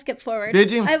skipped forward.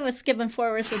 Did you? I was skipping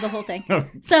forward through the whole thing. Okay.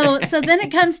 So then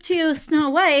it comes to Snow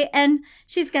White, and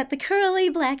she's got the curly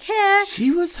black hair, She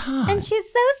was hot. and she's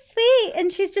so sweet,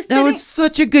 and she's just that sitting. was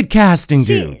such a good casting,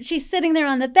 dude. She's sitting there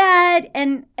on the bed,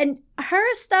 and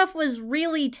her stuff was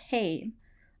really tame.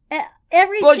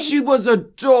 But she was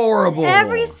adorable.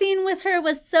 Every scene with her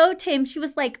was so tame. She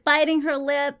was like biting her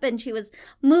lip, and she was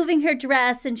moving her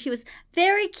dress, and she was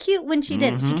very cute when she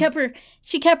did. Mm-hmm.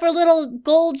 She kept her little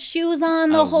gold shoes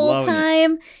on I the was whole loving it.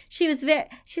 time. She's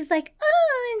like,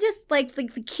 oh, and just like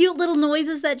the cute little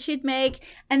noises that she'd make.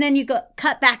 And then you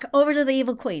cut back over to the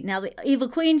evil queen. Now the evil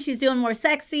queen, she's doing more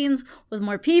sex scenes with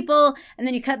more people, and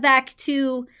then you cut back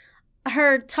to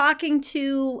her talking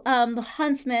to the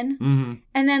huntsman, Mm-hmm.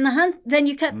 and then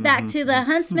you cut back to the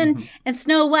huntsman and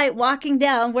Snow White walking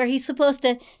down where he's supposed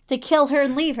to kill her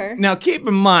and leave her. Now, keep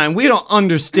in mind, we don't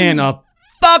understand a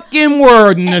fucking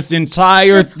word in this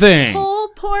entire thing. Whole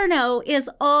porno is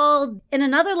all in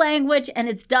another language, and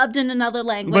it's dubbed in another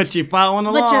language. But you're following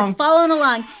But you're along. following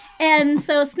along. And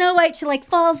so Snow White, she like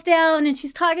falls down, and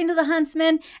she's talking to the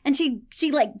huntsman, and she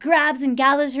like grabs and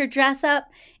gathers her dress up.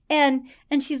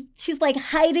 And she's like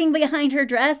hiding behind her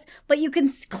dress, but you can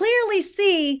clearly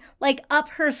see like up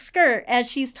her skirt as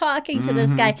she's talking to this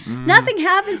guy. Nothing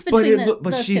happens between But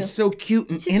those she's two. so cute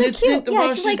and She's so innocent cute. Yeah, while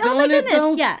she's she's like, oh my doing it, goodness,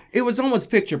 though. yeah. It was almost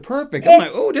picture perfect. I'm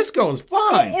like, oh, this girl's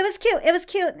fine. It was cute. It was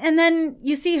cute. And then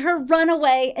you see her run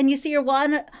away, and you see her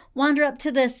wander up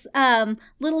to this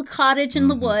little cottage in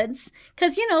the woods,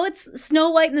 because it's Snow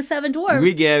White and the Seven Dwarfs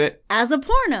We get it. as a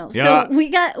porno. Yeah.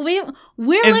 So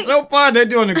we're And like, so far, they're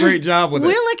doing a great job with we're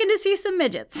it. looking to see some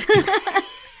midgets.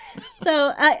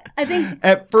 So I think.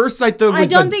 At first, I thought it I was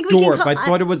don't a think we can dwarf. call- I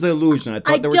thought it was an illusion. I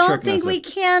thought I they were don't tricking think us. we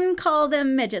can call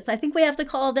them midgets. I think we have to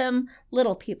call them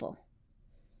little people.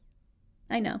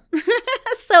 I know.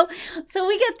 So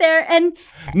we get there, and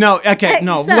No, okay,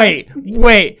 no, so-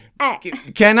 wait. uh,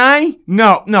 Can I?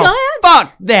 No. Go ahead.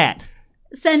 Fuck that.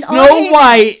 Send all Snow hate-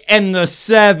 White and the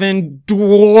Seven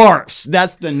Dwarfs.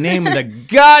 That's the name of the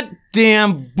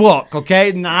goddamn book,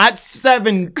 okay? Not Snow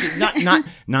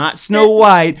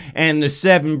White and the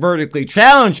Seven Vertically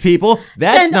Challenged People.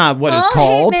 That's Send not what it's all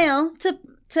called. hate mail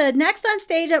to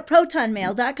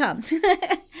nextonstage@protonmail.com.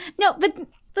 No, but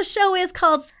the show is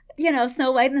called,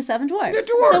 Snow White and the Seven Dwarfs. They're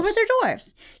dwarfs. So were their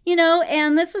dwarfs.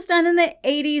 And this was done in the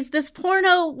 80s. This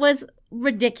porno was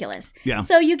ridiculous. Yeah.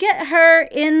 So you get her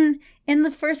in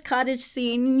the first cottage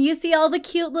scene, and you see all the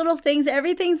cute little things.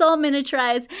 Everything's all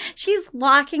miniaturized. She's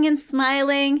walking and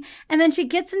smiling, and then she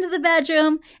gets into the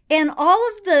bedroom, and all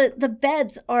of the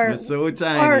beds are They're so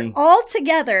tiny. all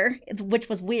together, which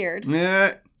was weird.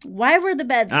 Yeah, Why were the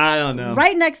beds I don't know.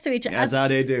 right next to each other? That's how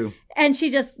they do. And she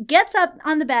just gets up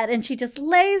on the bed and she just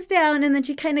lays down, and then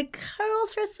she kind of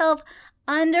curls herself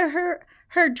under her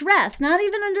dress, not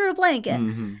even under a blanket.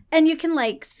 Mhm. And you can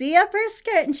see up her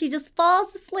skirt, and she just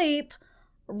falls asleep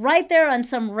right there on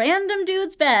some random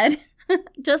dude's bed,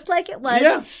 just like it was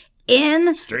Yeah.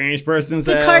 in Strange person's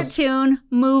the house. cartoon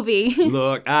movie.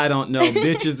 Look, I don't know.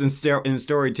 Bitches in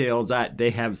story tales, they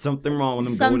have something wrong with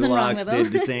them. Something wrong Goldilocks with them.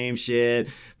 did the same shit.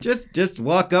 Just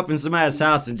walk up in somebody's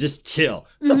house and just chill.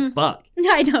 The fuck?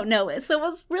 I don't know it. So it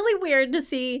was really weird to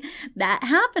see that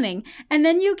happening. And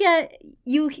then you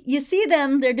see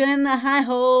them, they're doing the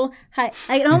hi-ho. I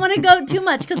don't want to go too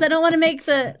much because I don't want to make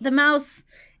the mouse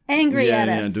angry at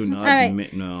us. Yeah, do not. All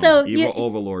right. No. So Evil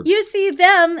overlord. You see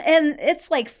them, and it's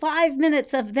 5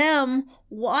 minutes of them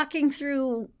walking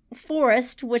through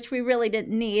forest, which we really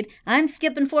didn't need. I'm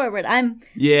skipping forward.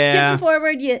 Yeah. Skipping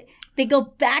forward. They go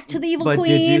back to the evil But queen.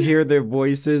 did you hear their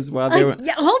voices while they were...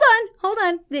 Yeah, hold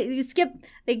on. They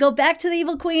go back to the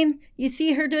evil queen. You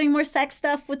see her doing more sex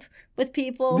stuff with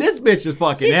people. This bitch is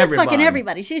fucking She's everybody. just fucking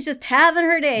everybody. She's just having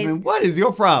her I days. mean, what is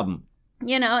your problem?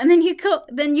 And then you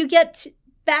get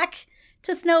back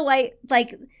to Snow White.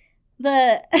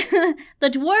 The the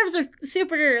dwarves are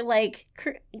super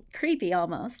creepy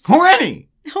almost. Horny.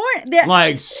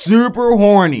 They're Super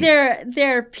horny.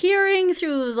 they're peering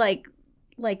through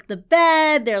the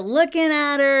bed. They're looking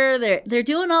at her. They're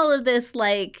doing all of this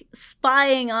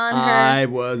spying on her. I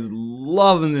was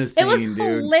loving this scene, It was dude.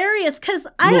 hilarious because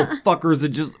Little fuckers are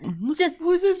just who's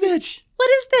this bitch? what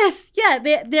is this? Yeah,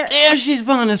 they're Damn, she's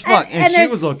fun as fuck. And she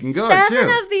there's was looking good, 7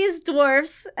 too. of these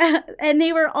dwarfs, and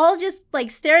they were all just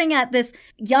staring at this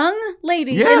young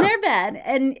lady Yeah. in their bed,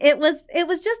 and it was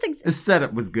just The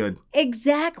setup was good.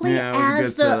 exactly Yeah, it was a good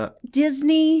as the setup.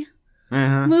 Disney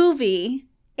Uh-huh. movie,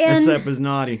 and Except it's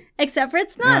naughty. except for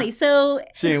it's naughty. Yeah. So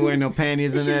She ain't wearing no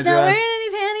panties in she's that not dress. wearing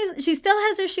any panties. She still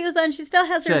has her shoes on. She still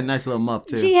has She had a her. nice little muff,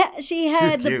 too. She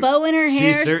had the cute. bow in her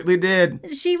hair. She certainly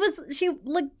did. She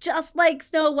looked just like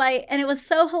Snow White, and it was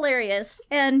so hilarious.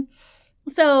 And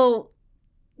so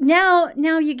now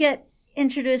you get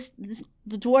introduced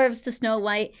the dwarves to Snow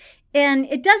White, and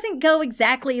it doesn't go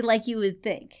exactly like you would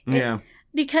think. Yeah.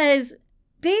 Because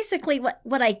basically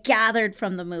what I gathered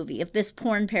from the movie of this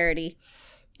porn parody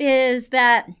is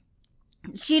that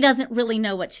she doesn't really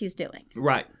know what she's doing.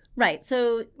 Right. Right.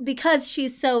 So because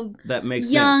she's so That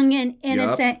makes young sense. and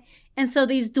innocent. And so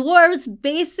these dwarves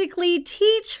basically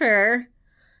teach her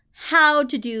how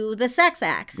to do the sex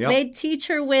acts. Yep. They teach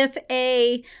her with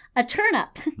a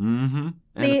turnip Mm-hmm.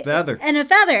 And a feather. and a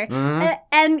feather. Uh-huh.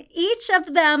 And each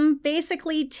of them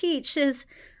basically teaches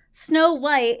Snow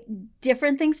White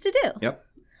different things to do. Yep.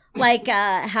 Like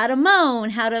how to moan,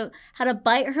 how to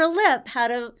bite her lip, how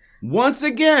to Once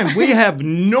again, we have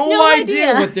no No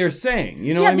idea idea. what they're saying.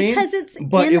 You know Yeah, what I mean? because it's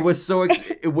But in- it was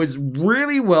it was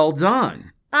really well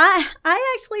done.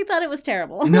 I actually thought it was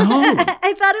terrible. No.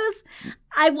 I thought it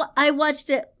was. I watched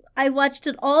it. I watched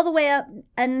it all the way up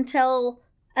until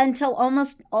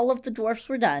almost all of the dwarfs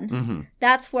were done. Mm-hmm.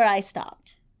 That's where I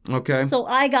stopped. Okay. So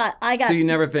I got. So you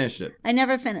never finished it. I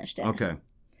never finished it. Okay.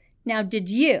 Now, did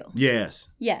you? Yes.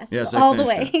 Yes. Yes. I all the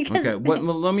finished way. it. Okay. Well,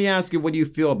 let me ask you, what do you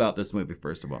feel about this movie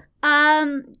first of all?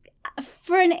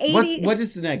 For an 80, What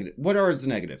is the negative? What are the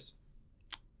negatives?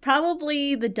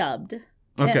 probably the dubbed.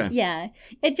 Okay. Yeah,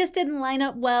 it just didn't line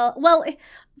up well. Well,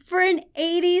 for an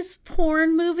 80s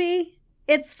porn movie,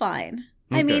 it's fine.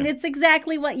 I mean, Okay. it's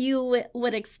exactly what you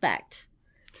would expect.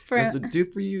 Does it do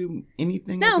for you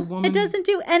anything as a No, woman? it doesn't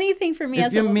do anything for me If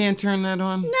as your a woman. man turned that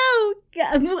on, No,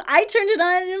 I turned it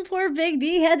on and poor Big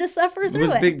D had to suffer through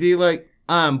was it. Big D like,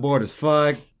 I'm bored as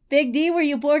fuck? Big D, were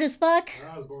you bored as fuck?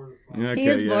 I was bored as fuck. Okay, He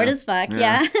is yeah. bored as fuck,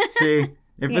 yeah. See,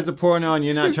 if it's a porno and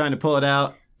you're not trying to pull it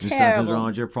out, there's something Terrible. wrong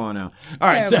with your porno. All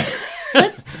right, Terrible.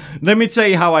 so let me tell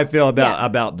you how I feel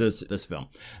about this film.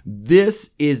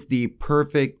 This is the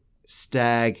perfect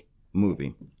stag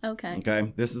movie. Okay.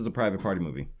 Okay, this is a private party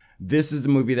movie. This is the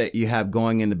movie that you have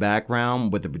going in the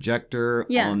background with the projector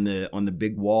Yeah. on the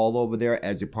big wall over there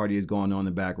as your party is going on in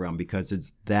the background because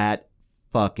it's that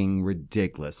fucking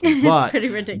ridiculous. But pretty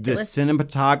ridiculous. the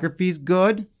cinematography's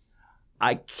good.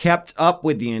 I kept up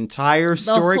with the entire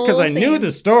story because whole I knew thing.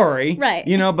 the story. Right.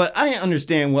 You know, but I didn't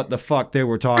understand what the fuck they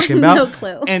were talking about. No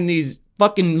clue. And these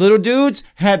fucking little dudes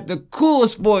had the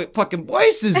coolest fucking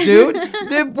voices, dude.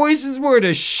 Their voices were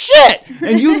the shit.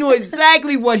 And you knew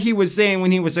exactly what he was saying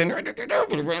when he was saying,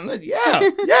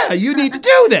 yeah, you need to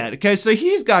do that. Okay, so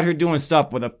he's got her doing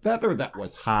stuff with a feather that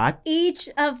was hot. Each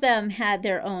of them had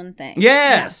their own thing.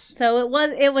 Yes. Yeah. So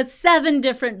it was 7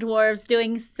 different dwarves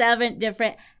doing 7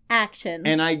 different actions.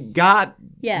 And I got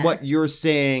Yeah. what you're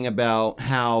saying about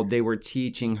how they were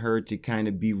teaching her to kind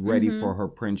of be ready for her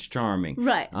Prince Charming.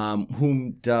 Right.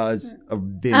 Whom does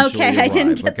eventually Okay, I didn't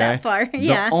arrive, get that okay? far.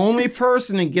 Yeah. The only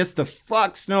person that gets to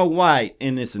fuck Snow White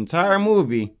in this entire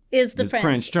movie is the is prince.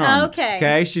 Prince Charming. Okay.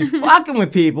 Okay, she's fucking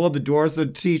with people. The dwarves are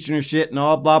teaching her shit and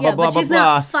all blah, blah, Yeah, blah, but blah, she's blah.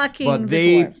 not fucking But the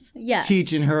they dwarves. Yes.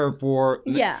 teaching her for...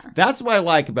 Yeah. That's what I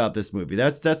like about this movie.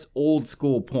 That's old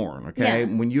school porn, okay?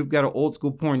 Yeah. When you've got an old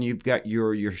school porn, you've got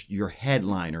your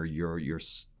headliner, your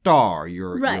star,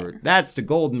 Right. that's the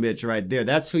golden bitch right there.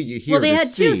 That's who you hear Well, they to had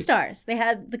see. 2 stars. They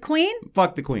had the queen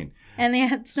Fuck the queen. and they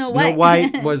had Snow Snow White.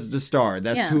 White was the star.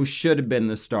 That's Yeah. who should have been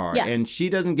the star. Yeah. And she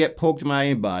doesn't get poked by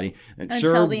anybody. And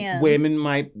Until sure, the end. women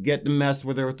might get to mess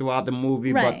with her throughout the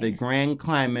movie, Right. but the grand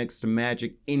climax, the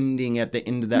magic ending at the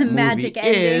end of that The movie magic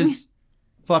ending. is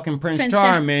fucking Prince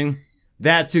Charming.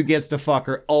 That's who gets to fuck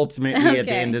her ultimately at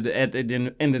the Okay. end of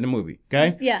end of the movie.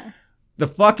 Okay? Yeah. The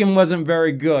fucking wasn't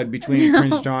very good between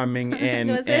Prince Charming Was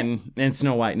it? and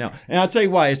Snow White. No. And I'll tell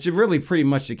you why. It's really pretty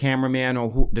much the cameraman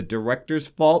or the director's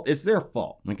fault. It's their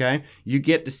fault. Okay? You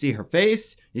get to see her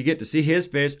face. You get to see his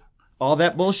face. All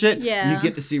that bullshit. Yeah. You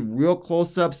get to see real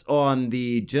close-ups on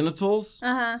the genitals.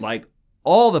 Uh-huh. Like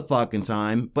all the fucking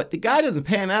time. But the guy doesn't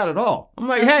pan out at all. I'm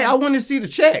like, hey, I want to see the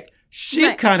chick. She's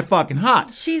Right. kind of fucking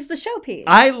hot. She's the showpiece.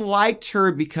 I liked her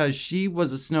because she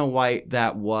was a Snow White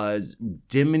that was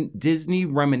Disney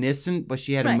reminiscent, but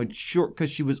she had a Right. mature because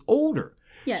she was older.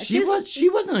 yeah, She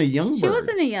wasn't a young bird. She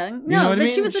wasn't a young. You No, know what but I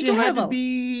mean? she was She adorable. had to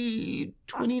be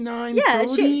 29, yeah,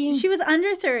 30. she was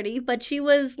under 30, but she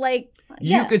was like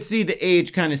You could see the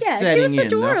age kind of Yeah, she setting was in.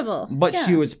 though. adorable. But Yeah.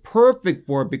 she was perfect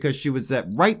for it because she was that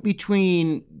right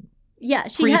between yeah,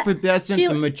 she had, prepubescent she-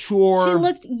 and mature. she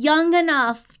looked young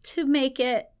enough to make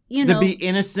it, you know, to be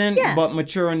innocent, Yeah. but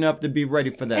mature enough to be ready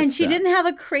for that and she stuff. didn't have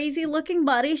a crazy looking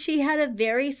body. She had a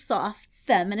very soft,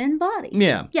 feminine body.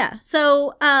 Yeah. Yeah.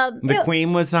 So The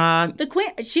queen was hot. the queen,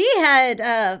 she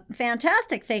had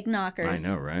fantastic fake knockers. I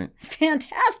know, right?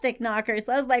 Fantastic knockers.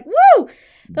 I was like, woo!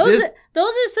 Those This-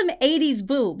 are some 80s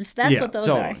boobs. That's Yeah, what those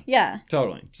totally. are. Yeah.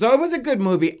 Totally. So it was a good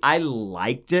movie. I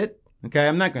liked it. Okay,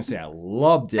 I'm not going to say I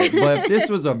loved it, but if this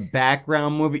was a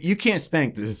background movie, you can't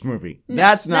spank this movie. No,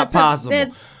 that's not possible.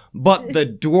 That's But the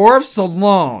dwarfs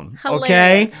alone,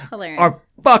 okay, hilarious. Hilarious. are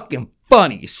fucking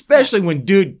funny. Especially when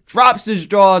dude drops his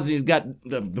jaws and he's got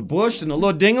the bush and the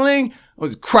little dingling. I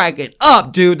was cracking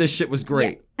up, dude. This shit was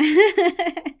great.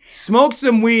 Smoke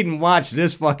some weed and watch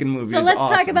this fucking movie. So It's let's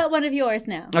awesome. talk about one of yours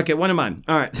now. Okay, one of mine.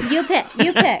 All right. You pick.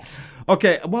 You pick.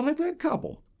 Okay, well, I've got a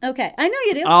couple. Okay. I know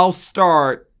you do. I'll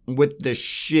start with the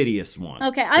shittiest one.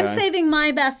 Okay. I'm saving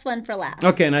my best one for last.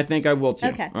 Okay, and I think I will too.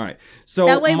 Okay. All right. So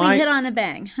That way we hit on a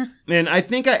bang. and I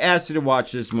think I asked you to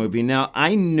watch this movie. Now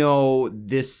I know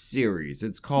this series.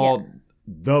 It's called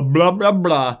The Blah Blah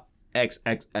Blah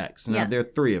XXX. Now Yeah. there are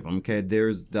 3 of them. Okay,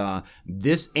 there's the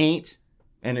This Ain't,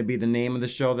 and it'd be the name of the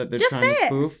show that they're Just trying to say it.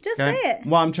 spoof. Just okay? say it.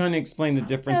 Well, I'm trying to explain the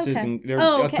differences, Okay. and there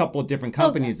are Oh, okay. a couple of different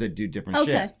companies that do different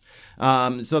Okay. shit.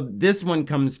 So this one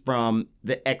comes from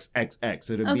the XXX.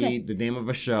 It'll Okay. be the name of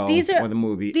a show These are- or the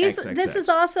movie. This XXX. is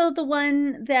also the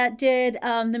one that did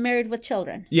The Married with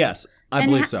Children. Yes, I And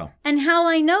believe ho- so. And how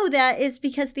I know that is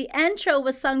because the intro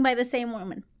was sung by the same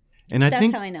woman. And I That's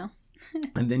think how I know.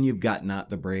 And then you've got Not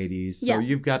the Bradys. So Yeah.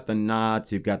 you've got the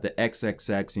Knots, you've got the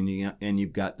XXX, and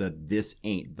you've got the This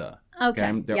Ain't the.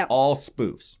 Okay. They're Yep. all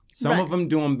spoofs. Some Right. of them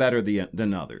do them better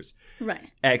than others. Right.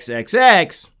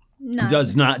 XXX No.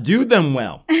 does not do them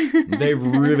well. They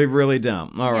really, really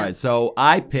don't. All right. Yeah. So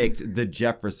I picked the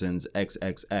Jeffersons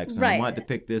XXX. And I Right. wanted to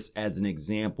pick this as an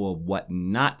example of what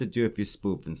not to do if you're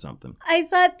spoofing something. I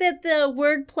thought that the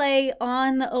wordplay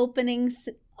on the openings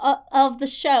of the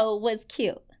show was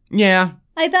cute. Yeah.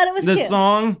 I thought it was The cute.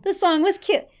 song. The song was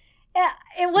cute.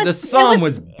 The song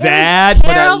was bad,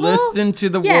 but I listened to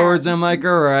the words. I'm like,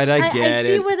 all right, I get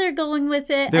it. I see where they're going with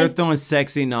it. They're throwing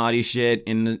sexy, naughty shit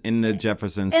in the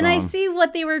Jefferson song. And I see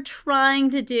what they were trying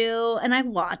to do, and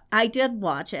I did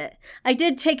watch it. I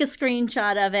did take a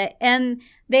screenshot of it, and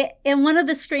in one of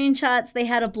the screenshots, they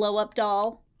had a blow-up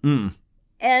doll. Mm.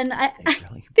 And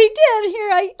they did. Here,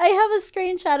 I have a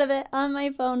screenshot of it on my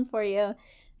phone for you,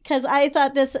 because I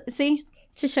thought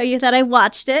to show you that I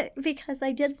watched it, because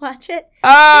I did watch it. They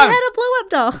had a blow-up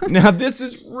doll. Now, this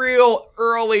is real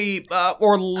early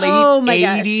or late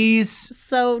 80s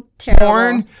so terrible.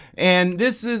 porn. And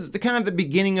this is the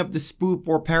beginning of the spoof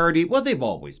or parody. Well, they've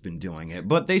always been doing it,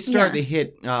 but they started to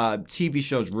hit TV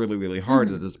shows really, really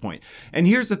hard at this point. And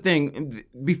here's the thing.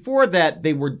 Before that,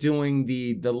 they were doing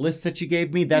the list that you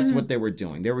gave me. That's what they were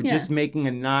doing. They were just making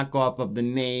a knockoff of the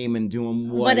name and doing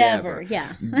whatever.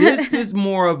 Yeah. This is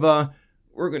more of a...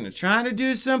 We're going to try to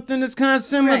do something that's kind of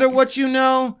similar to what you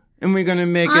know, and we're going to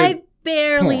make it I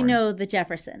barely porn. know the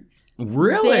Jeffersons.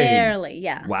 Really? Barely,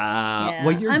 yeah. Wow. Yeah.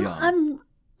 Well, you're young.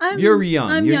 I'm You're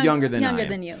young. I'm You're younger than I am. Younger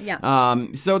than you, yeah.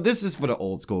 So this is for the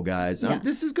old school guys.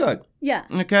 This is good. Yeah.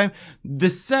 Okay?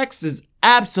 The sex is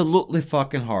absolutely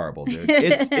fucking horrible, dude.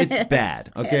 It's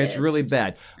bad. Okay? It's really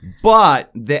bad.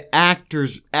 But the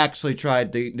actors actually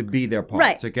tried to be their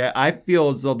parts. Right. Okay? I feel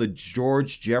as though the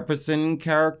George Jefferson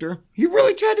character, he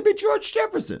really tried to be George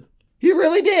Jefferson. He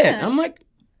really did. Yeah. I'm like,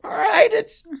 all right,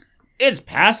 it's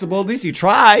passable. At least he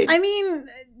tried. I mean,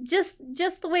 just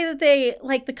the way that they,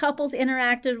 like, the couples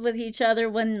interacted with each other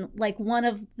when, like, one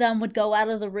of them would go out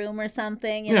of the room or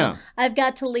something. You know, I've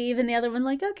got to leave, and the other one,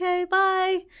 like, okay,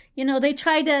 bye. You know, they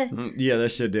tried to... Yeah, that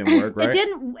shit didn't work, right?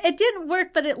 It didn't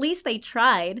work, but at least they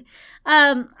tried.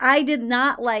 I did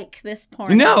not like this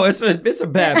porno. No, it's a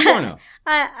bad porno.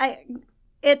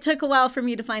 It took a while for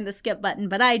me to find the skip button,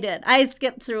 but I did. I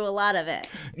skipped through a lot of it.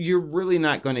 You're really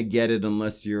not going to get it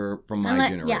unless you're from my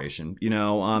generation. Yeah. You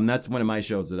know, that's one of my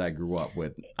shows that I grew up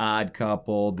with. Odd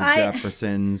Couple, The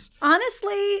Jeffersons.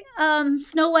 Honestly,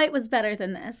 Snow White was better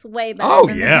than this. Way better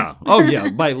than this. Oh, yeah.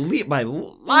 By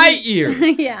light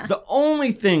years. Yeah. The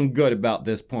only thing good about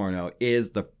this porno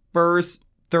is the first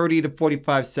 30 to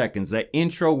 45 seconds, that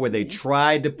intro where they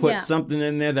tried to put something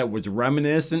in there that was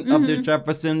reminiscent of the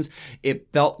Jeffersons.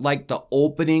 It felt like the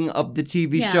opening of the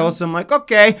TV show. So I'm like,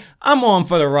 okay, I'm on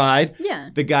for the ride.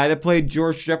 Yeah. The guy that played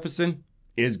George Jefferson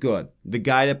is good. The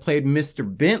guy that played Mr.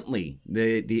 Bentley,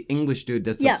 the English dude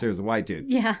that's upstairs, the white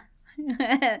dude. Yeah.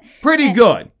 Pretty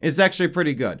good. It's actually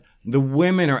pretty good. The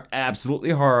women are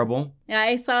absolutely horrible. Yeah,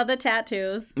 I saw the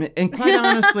tattoos. And quite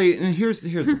honestly, and here's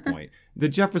the point. The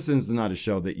Jeffersons is not a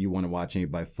show that you want to watch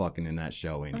anybody fucking in that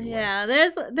show anyway. Yeah,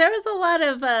 there was a lot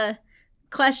of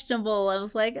questionable. I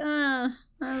was like,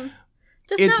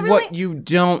 it's what you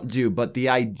don't do, but the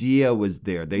idea was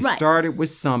there. They started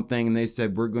with something, and they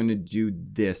said, we're going to do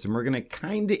this, and we're going to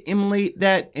kind of emulate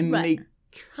that, and they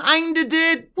kind of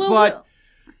did, but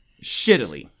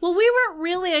shittily. Well, we weren't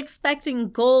really expecting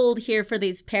gold here for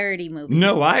these parody movies.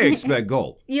 No, I expect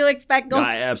gold. You expect gold?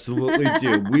 I absolutely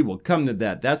do. We will come to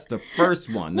that. That's the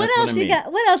first one. That's what I mean.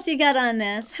 What else you got on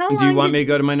this? How long? Do you want me to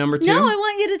go to my number 2? No, I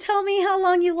want you to tell me how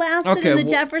long you lasted in the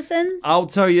Jeffersons. I'll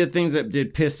tell you the things that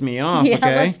did piss me off, okay?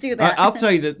 Let's do that. I'll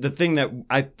tell you the thing that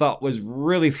I thought was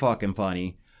really fucking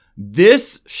funny.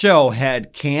 This show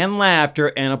had canned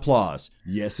laughter and applause.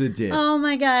 Yes, it did. Oh,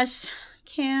 my gosh.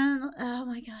 Oh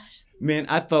my gosh. Man,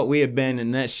 I thought we had been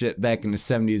in that shit back in the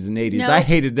 70s and 80s. Nope. I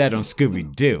hated that on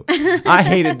Scooby-Doo. I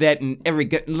hated that in every...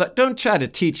 Don't try to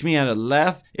teach me how to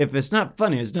laugh. If it's not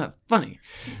funny, it's not funny.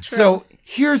 True. So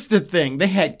here's the thing. They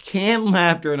had canned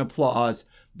laughter and applause.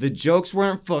 The jokes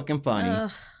weren't fucking funny.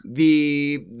 Ugh.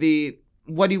 The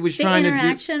what he was trying to do... The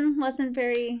interaction wasn't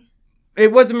very...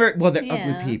 It wasn't very... Well, they're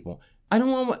ugly people. I don't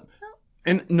want...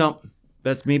 And no,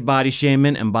 that's me body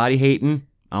shaming and body hating.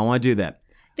 I don't want to do that.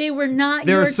 They were not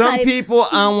There your are some type. people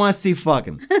I don't want to see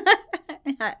fucking. All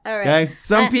right. Okay?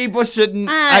 Some people shouldn't.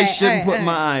 I shouldn't put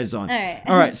my eyes on.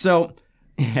 All right. So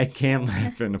I can't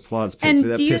laugh and applause picture.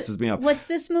 That pisses me off. Was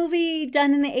this movie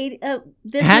done in the 80s?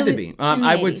 It had to be.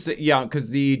 I would say, because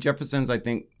the Jeffersons, I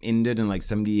think, ended in like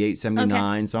 78,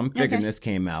 79. Okay. So I'm figuring this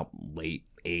came out late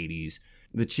 80s.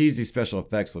 The cheesy special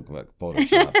effects look like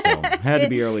Photoshop, so it had to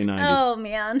be early 90s. Oh,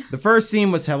 man. The first scene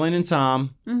was Helen and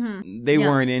Tom. Mm-hmm. They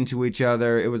weren't into each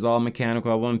other. It was all mechanical.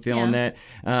 I wasn't feeling that.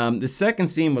 The second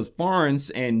scene was Florence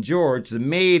and George, the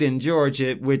maid and George,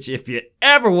 which if you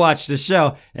ever watch the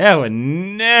show, that would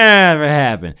never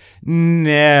happen.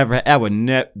 Never.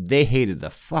 They hated the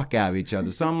fuck out of each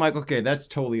other. So I'm like, okay, that's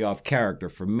totally off character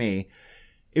for me.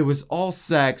 It was all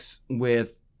sex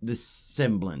with the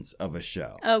semblance of a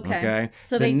show. Okay.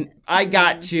 So I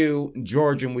got to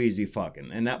George and Wheezy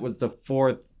fucking, and that was the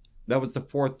fourth. That was the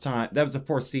fourth time. That was the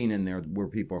fourth scene in there where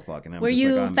people are fucking. Were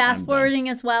you fast forwarding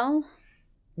as well?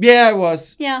 Yeah, I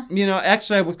was. Yeah.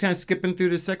 Actually, I was kind of skipping through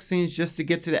the sex scenes just to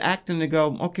get to the acting to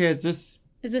go, okay, is this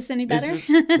any better? Is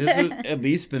it at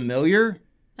least familiar?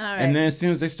 All right. And then as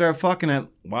soon as they start fucking, I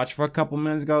watch for a couple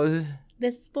minutes, go,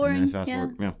 this is boring. And then fast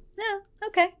forward. Yeah. Yeah.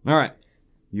 Okay. All right.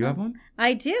 You have one?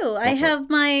 I do. I have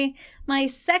my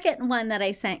second one that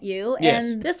I sent you. Yes.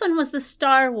 And this one was the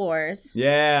Star Wars.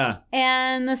 Yeah.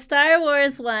 And the Star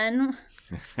Wars one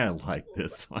I like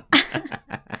this one.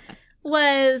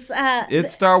 was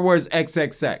it's Star Wars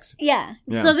XXX. Yeah.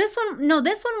 So this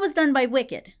one was done by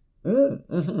Wicked.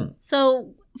 Mm-hmm.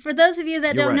 So for those of you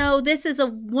that You're don't right. know, this is a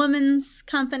woman's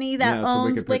company that so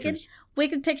owns Wicked Wicked. Pictures.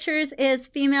 Wicked Pictures is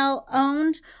female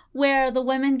owned, where the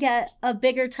women get a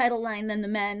bigger title line than the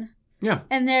men. Yeah.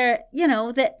 And they're,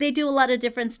 that they do a lot of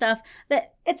different stuff.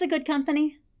 That it's a good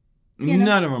company. You know?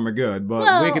 None of them are good, but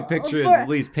Well, Wicked Pictures for- at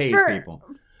least pays for- people.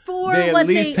 For They at what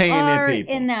least they paying their are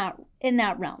people. in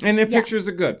that realm. And their Yeah. pictures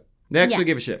are good. They actually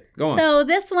give a shit. Go on. So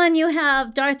this one you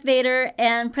have Darth Vader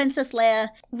and Princess Leia.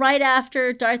 Right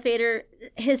after Darth Vader,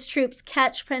 his troops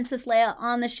catch Princess Leia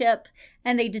on the ship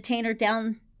and they detain her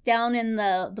down in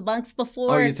the bunks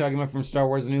before. Oh, you're talking about from Star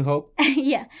Wars A New Hope?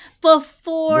 Yeah.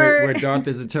 Before Where Darth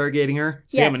is interrogating her?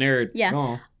 See, I'm a nerd. Yeah. Go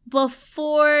on.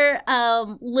 Before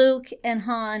Luke and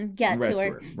Han get to Rescue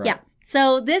her. her, right. Yeah.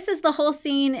 So this is the whole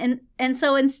scene, and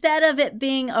so instead of it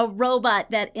being a robot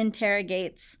that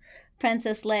interrogates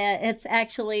Princess Leia, it's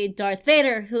actually Darth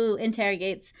Vader who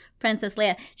interrogates Princess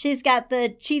Leia. She's got the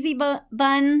cheesy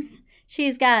buns.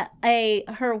 She's got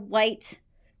her white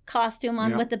costume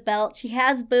on with the belt. She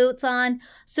has boots on,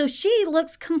 so she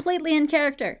looks completely in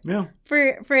character. Yeah.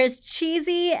 For as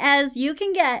cheesy as you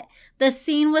can get, the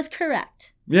scene was correct.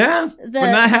 Yeah. For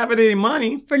not having any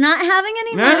money. For not having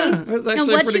any money. Yeah, that's actually and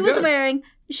what pretty she was good. wearing,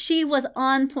 she was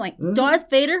on point. Mm-hmm. Darth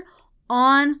Vader,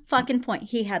 on fucking point.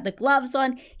 He had the gloves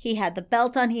on. He had the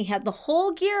belt on. He had the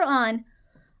whole gear on.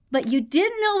 But you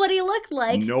didn't know what he looked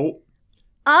like. Nope.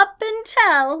 Up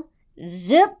until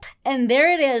zip. And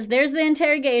there it is. There's the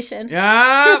interrogation.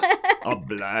 Yeah. A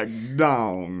black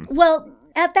dong. Well,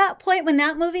 at that point when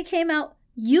that movie came out,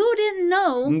 you didn't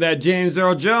know. That James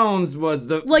Earl Jones was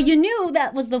the... Well, you knew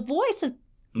that was the voice of...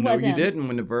 No, you him.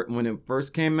 didn't. When it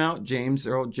first came out, James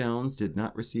Earl Jones did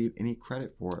not receive any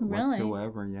credit for it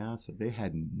whatsoever. Yeah, so they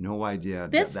had no idea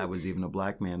that was even a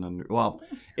black man under... Well,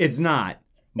 it's not,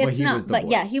 but he was the voice.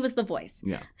 Yeah, he was the voice.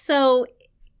 Yeah. So,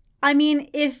 I mean,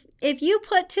 if you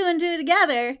put two and two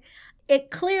together,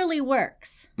 it clearly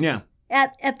works. Yeah.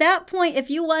 At that point, if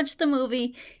you watched the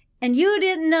movie and you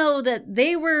didn't know that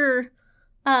they were...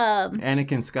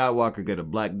 Anakin Skywalker got a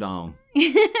black dong.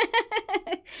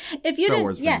 If you Star didn't,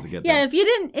 Wars fans get yeah, that.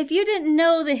 if you didn't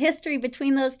know the history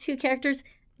between those two characters,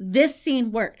 this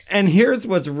scene works. And here's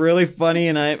what's really funny,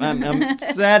 and I'm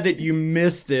sad that you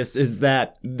missed this, is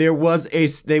that there was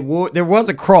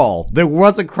a crawl. There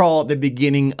was a crawl at the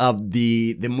beginning of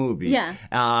the movie. Yeah.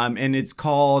 And it's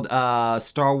called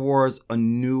Star Wars A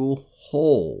New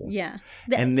Hole. Yeah.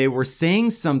 And they were saying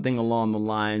something along the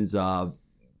lines of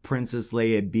Princess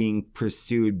Leia being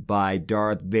pursued by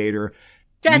Darth Vader.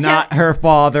 Not her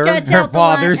father. Her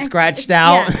father scratched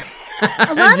out.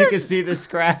 Yeah. You can see the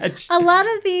scratch. A lot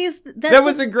of these. That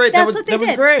was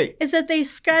great. Is that they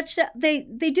scratched? They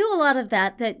do a lot of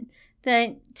that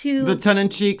to the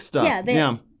tongue-in-cheek stuff.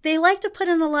 Yeah. They like to put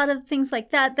in a lot of things like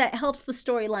that helps the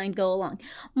storyline go along.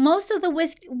 Most of the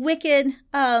Wicked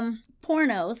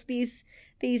pornos,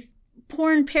 these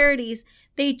porn parodies,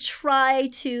 they try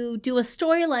to do a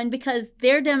storyline because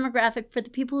their demographic for the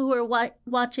people who are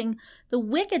watching the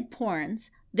Wicked porns,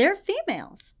 they're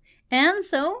females. And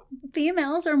so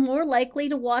females are more likely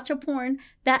to watch a porn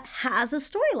that has a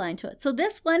storyline to it. So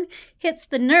this one hits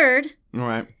the nerd.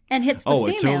 Right. And hits the female.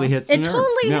 It totally hits the nerds. It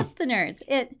totally hits the nerds.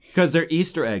 Because they're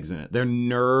Easter eggs in it. They're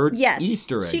nerd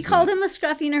Easter eggs. She called him a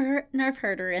scruffy nerve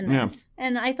herder in this. Yeah.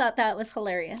 And I thought that was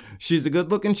hilarious. She's a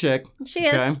good-looking chick. She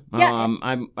is. Okay? Yeah.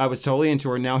 I was totally into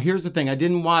her. Now, here's the thing. I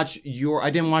didn't watch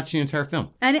the entire film.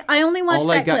 I only watched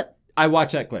that clip. I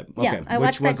watched that clip. Okay. Yeah, I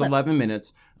watched which was that clip. 11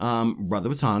 minutes. Brother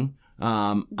was hung.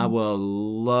 I would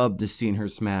love to see her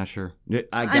smash her.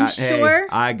 I'm sure.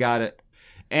 I got it.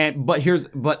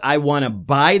 But I want to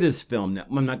buy this film. Now,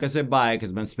 I'm not gonna say buy it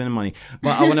because I'm spending money.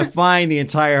 But I want to find the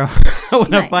entire.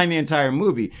 Find the entire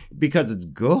movie because it's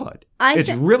good.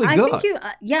 It's really good. I think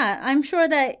I'm sure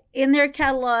that in their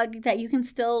catalog that you can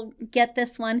still get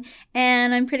this one,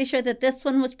 and I'm pretty sure that this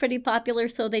one was pretty popular,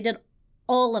 so they did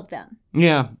all of them.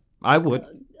 Yeah, I would.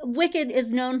 Wicked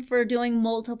is known for doing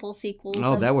multiple sequels.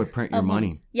 Oh, that would print your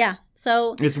money. Yeah.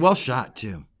 So It's well shot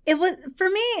too. it was for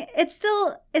me. It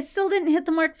still didn't hit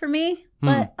the mark for me.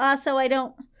 But also, I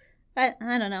don't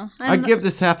know. I'd give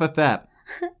this half a fat.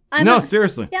 I'm No, a-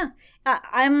 seriously. Yeah.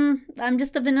 I'm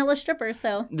just a vanilla stripper,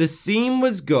 so The scene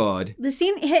was good. the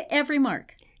scene hit every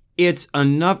mark. It's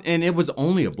enough, and it was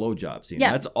only a blowjob scene.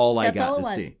 Yeah, That's all I that's got all it to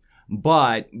was. see.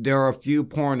 But there are a few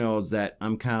pornos that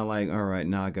I'm kind of like, all right,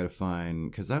 now I got to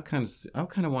find, because I kind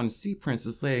of want to see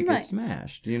Princess Leia get Right.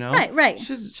 smashed, you know? Right.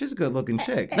 She's a good looking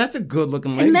chick. That's a good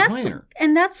looking lady playing her.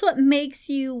 And that's what makes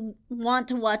you want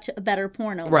to watch a better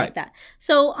porno like Right. that.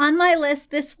 So on my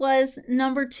list, this was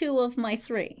number 2 of my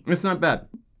 3. It's not bad.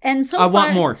 And so I far,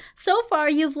 want more. So far,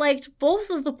 you've liked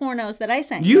both of the pornos that I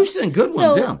sent You sent good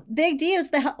ones, so yeah. Big D is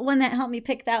the one that helped me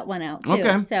pick that one out too.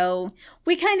 Okay. So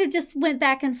we kind of just went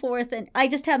back and forth, and I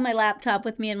just had my laptop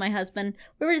with me and my husband.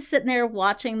 We were just sitting there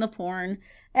watching the porn,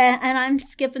 and I'm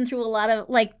skipping through a lot of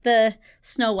like the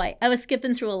Snow White. I was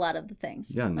skipping through a lot of the things.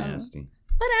 You're nasty.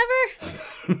 Whatever.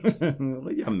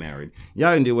 Well, y'all married.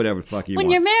 Y'all can do whatever the fuck you When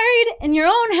want. you're married in your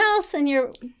own house and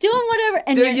you're doing whatever,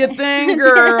 and Do you're- your thing,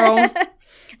 girl.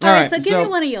 All right, so give me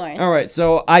one of yours. All right,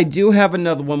 so I do have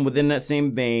another one within that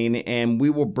same vein, and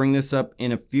we will bring this up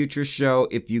in a future show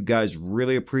if you guys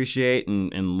really appreciate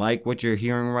and like what you're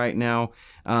hearing right now.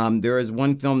 There is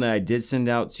one film that I did send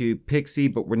out to Pixie,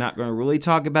 but we're not going to really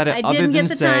talk about it I other didn't than get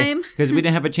the say, time. because we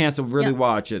didn't have a chance to really Yep.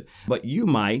 watch it, but you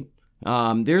might.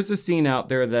 There's a scene out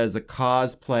there that is a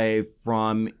cosplay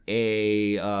from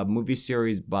a movie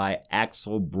series by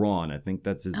Axel Braun. I think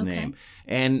that's his Okay. name.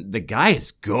 And the guy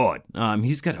is good.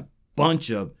 He's got a bunch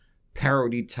of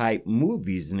parody type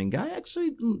movies, and the guy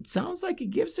actually sounds like he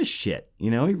gives a shit.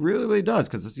 You know, he really, really does,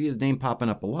 because I see his name popping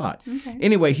up a lot. Okay.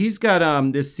 Anyway, he's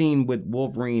got this scene with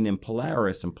Wolverine and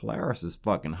Polaris is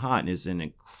fucking hot, and it's an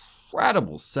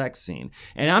incredible sex scene.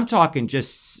 And I'm talking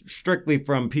just strictly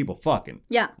from people fucking.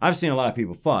 Yeah. I've seen a lot of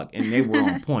people fuck, and they were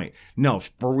on point. No,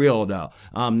 for real though.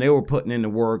 They were putting in the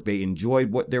work. They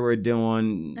enjoyed what they were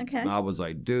doing. Okay. I was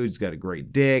like, dude's got a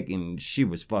great dick, and she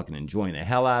was fucking enjoying the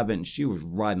hell out of it, and she was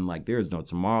riding like there's no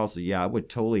tomorrow. So yeah, I would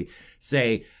totally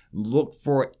say look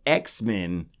for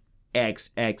X-Men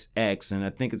XXX, and I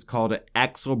think it's called an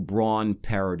Axel Braun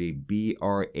parody,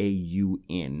 Braun.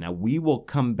 Now, we will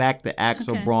come back to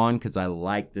Axel Okay. Braun because I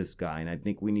like this guy, and I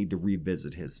think we need to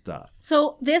revisit his stuff.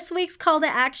 So this week's call to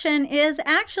action is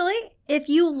actually, if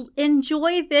you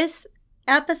enjoy this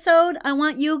episode, I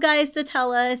want you guys to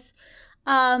tell us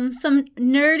some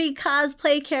nerdy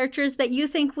cosplay characters that you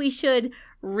think we should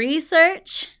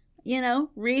research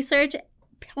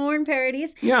porn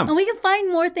parodies. Yeah. And we can find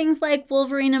more things like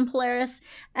Wolverine and Polaris.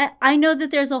 I know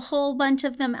that there's a whole bunch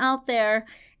of them out there.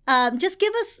 Just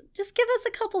give us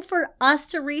a couple for us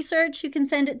to research. You can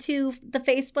send it to the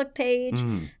Facebook page,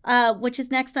 which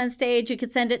is Next on Stage. You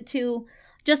could send it to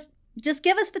just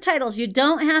give us the titles. You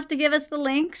don't have to give us the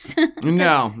links.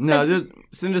 No, just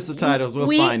send us the titles. We'll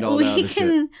find all that other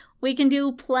shit. We can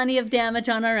do plenty of damage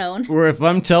on our own. Or if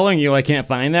I'm telling you I can't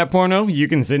find that porno, you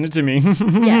can send it to me.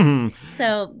 Yes.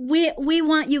 So we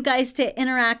want you guys to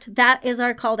interact. That is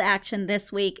our call to action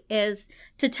this week, is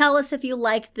to tell us if you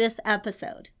liked this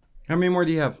episode. How many more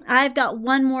do you have? I've got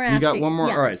one more after. You got one more?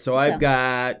 Yeah. All right, so I've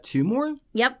got 2 more.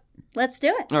 Yep. Let's do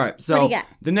it. All right, What do so you got?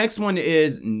 the next one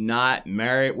is Not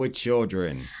Married with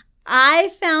Children. I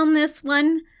found this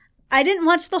one. I didn't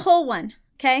watch the whole one.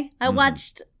 Okay. I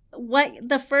watched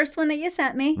the first one that you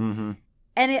sent me. Mm-hmm.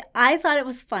 And I thought it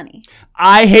was funny.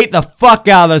 I hate the fuck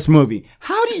out of this movie.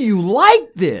 How do you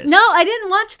like this? No, I didn't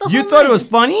watch the whole You thought it was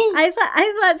movie. funny?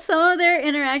 I thought some of their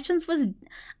interactions was.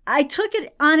 I took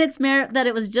it on its merit that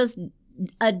it was just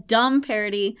a dumb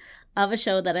parody of a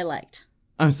show that I liked.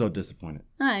 I'm so disappointed.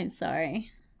 I'm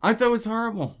sorry. I thought it was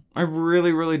horrible. I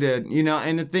really, really did. You know,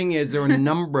 and the thing is, there are a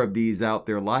number of these out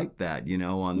there like that. You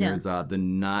know, there's the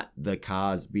Not the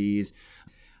Cosbys.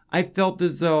 I felt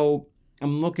as though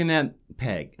I'm looking at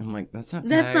Peg. I'm like, that's not Peg.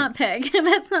 That's not Peg.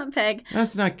 That's not Peg.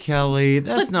 That's not Kelly.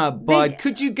 That's But not Bud.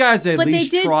 Could you guys at But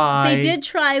least try? They did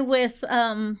try with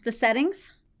the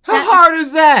settings. How hard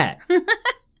is that?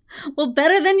 Well,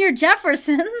 better than your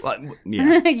Jeffersons.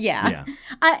 Yeah. Yeah.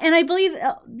 I believe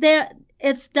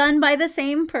it's done by the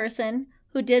same person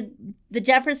who did the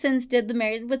Jeffersons did the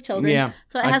Married with Children. Yeah,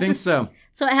 So it I has think so.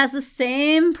 So it has the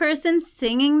same person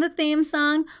singing the theme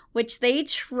song, which they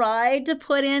tried to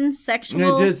put in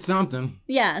sexual. It did something.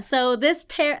 Yeah. So this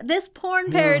porn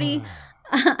parody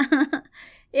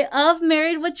of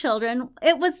Married with Children.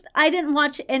 I didn't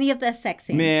watch any of the sex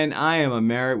scenes. Man, I am a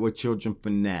Married with Children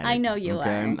fanatic. I know you are.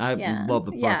 I Yeah. love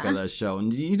the fuck Yeah. out of that show.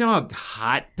 And you know how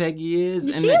hot Peggy is?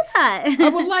 She is hot. I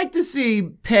would like to see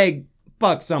Peg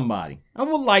fuck somebody. I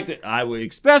would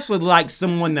especially like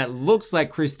someone that looks like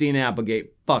Christina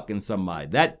Applegate fucking somebody.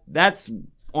 That's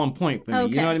on point for me.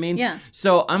 Okay, You know what I mean? yeah.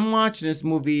 So I'm watching this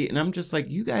movie and I'm just like,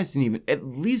 you guys didn't even, at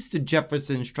least the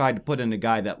Jeffersons tried to put in a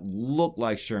guy that looked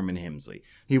like Sherman Hemsley.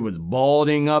 He was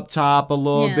balding up top a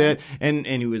little Yeah. bit and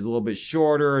he was a little bit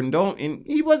shorter and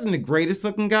he wasn't the greatest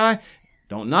looking guy.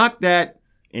 Don't knock that.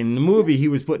 In the movie, he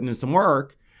was putting in some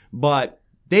work, but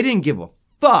they didn't give a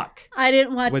fuck I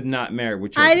didn't watch. with Not Married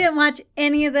with Children. I didn't watch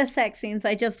any of the sex scenes.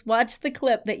 I just watched the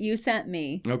clip that you sent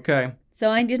me. Okay. So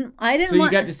I didn't. So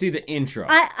you got to see the intro.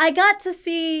 I got to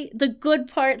see the good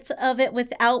parts of it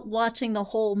without watching the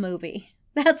whole movie.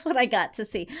 That's what I got to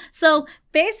see. So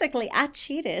basically, I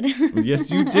cheated.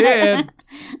 Yes, you did.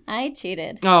 I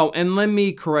cheated. Oh, and let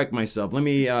me correct myself.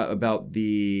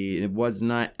 It was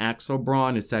not Axel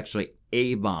Braun. It's actually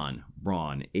Avon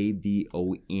Braun.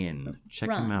 Avon. Check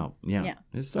him Braun. out. Yeah. Yeah.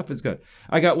 This stuff is good.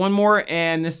 I got one more,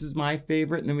 and this is my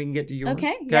favorite, and then we can get to yours.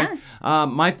 Okay, yeah.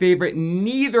 My favorite,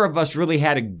 neither of us really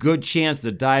had a good chance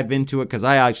to dive into it because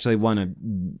I actually want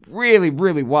to really,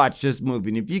 really watch this movie.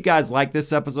 And if you guys like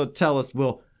this episode, tell us.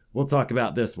 We'll talk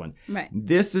about this one. Right.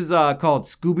 This is called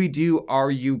Scooby-Doo,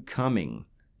 Are You Coming?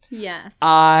 Yes.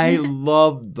 I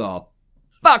love the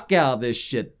fuck out of this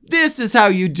shit. This is how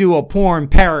you do a porn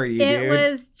parody, It dude.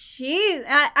 was cheese.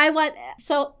 I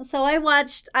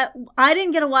watched. I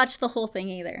didn't get to watch the whole thing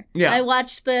either. Yeah. I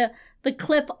watched the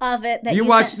clip of it that You you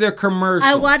watched sent. the commercial.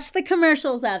 I watched the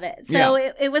commercials of it. So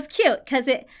Yeah. it was cute because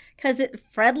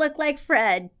Fred looked like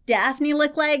Fred, Daphne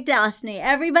looked like Daphne.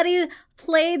 Everybody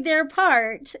played their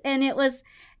part, and it was.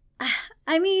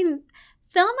 I mean,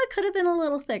 Thelma could have been a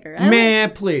little thicker.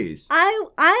 Man, please. I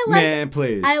like. Man,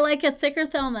 please. I like a thicker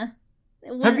Thelma.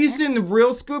 Have you seen the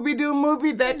real Scooby-Doo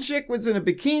movie? That chick was in a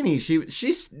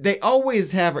bikini. They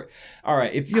always have her. All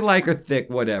right, if you like her thick,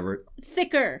 whatever.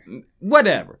 Thicker.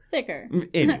 Whatever. Thicker.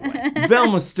 Anyway,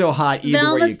 Velma's still hot either way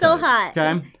Velma's you still cut it, hot.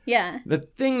 Okay? Yeah. The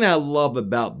thing that I love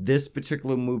about this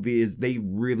particular movie is they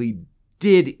really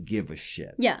did give a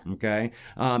shit. Yeah. Okay?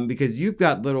 Because you've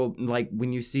got little, like,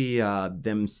 when you see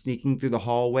them sneaking through the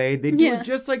hallway, they do it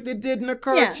just like they did in a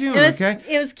cartoon, okay?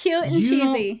 It was cute and you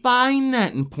cheesy. don't find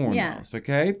that in pornos, Yeah.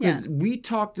 okay? Because we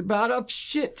talked about a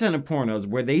shit ton of pornos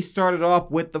where they started off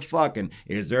with the fucking,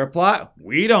 is there a plot?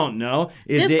 We don't know.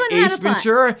 Is This it one had Ace a plot.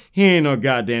 Ventura? He ain't no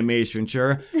goddamn Ace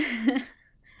Ventura.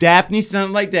 Daphne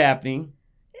sounded like Daphne.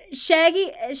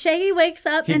 Shaggy wakes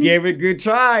up He and gave it a good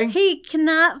try. he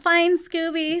cannot find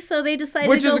Scooby, so they decided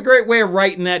Which to is go a great way of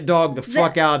writing that dog the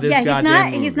fuck out of this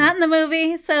goddamn movie. He's not in the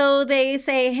movie, so they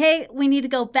say, "Hey, we need to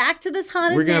go back to this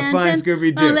haunted We're gonna mansion. find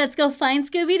Scooby-Doo." Let's go find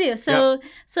Scooby-Doo."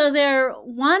 So they're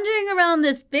wandering around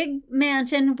this big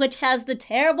mansion, which has the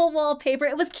terrible wallpaper.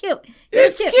 It was cute.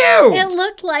 It's cute. It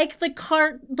looked like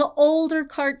the older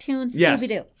cartoon Yes.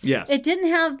 Scooby-Doo. Yes. It didn't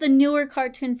have the newer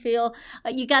cartoon feel.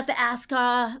 You got the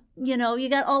Ascot, you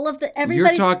got all of the You're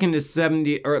everybody. talking the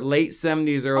 70s or late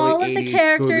 70s, early All of 80s the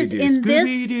characters Scooby-Doo. in this-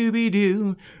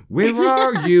 Scooby-Dooby-Doo, where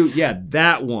are you? Yeah,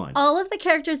 that one. All of the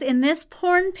characters in this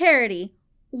porn parody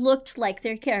looked like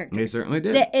their characters. They certainly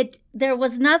did. There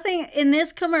was nothing in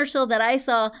this commercial that I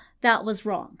saw that was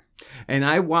wrong. And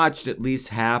I watched at least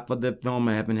half of the film.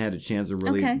 I haven't had a chance to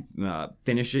really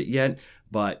finish it yet.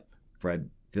 But Fred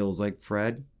feels like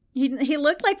Fred. He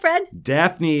looked like Fred.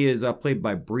 Daphne is played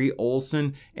by Brie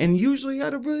Olson. And usually I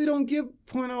really don't give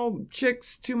porno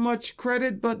chicks too much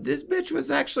credit. But this bitch was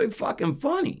actually fucking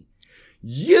funny.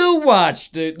 You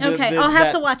watched it. Okay, I'll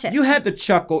have to watch it. You had to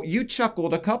chuckle. You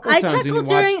chuckled a couple I times when you chuckled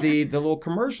watched during- the little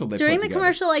commercial they During put the together.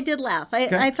 commercial, I did laugh.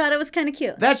 I thought it was kind of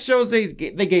cute. That shows they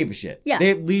gave a shit. Yeah.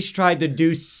 They at least tried to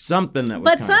do something that was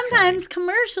But kinda sometimes funny.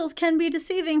 commercials can be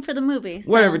deceiving for the movie. So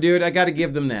Whatever, dude. I got to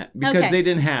give them that because Okay. they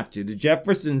didn't have to. The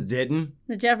Jeffersons didn't.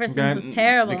 The Jeffersons Okay? was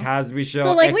terrible. The Cosby Show.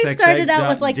 So like we XXX started out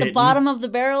with like the didn't. bottom of the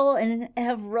barrel and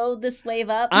have rode this wave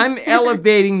up. I'm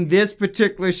elevating this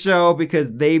particular show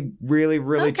because they really,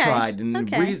 really Okay. tried. And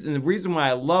Okay. the reason why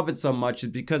I love it so much is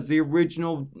because the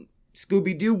original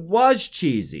Scooby-Doo was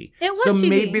cheesy. It was so cheesy.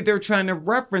 maybe they're trying to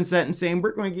reference that and saying,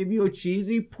 we're going to give you a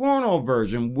cheesy porno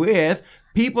version with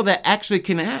people that actually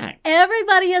can act.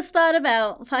 Everybody has thought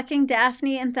about fucking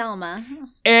Daphne and Thelma.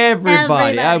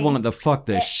 Everybody. I Everybody. wanted to fuck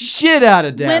the shit out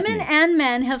of Daphne. Women and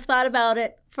men have thought about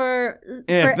it for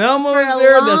If for- Velma for was a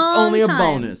there, that's long only a time.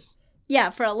 bonus. Yeah,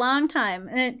 for a long time.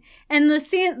 And the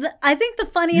scene, I think the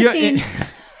funniest Yeah, scene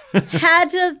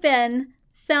had to have been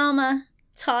Thelma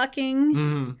talking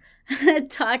Mhm.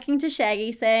 talking to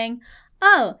Shaggy saying,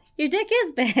 "Oh, your dick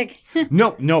is big."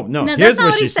 No. No, Here's that's not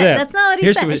what what she he said. said. That's not what he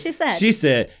Here's said. what She said. She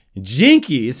said,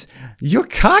 "Jinkies, your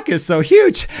cock is so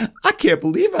huge. I can't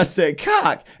believe I said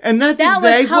cock." And that's That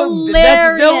was exactly that's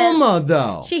hilarious. Velma,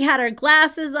 though. She had her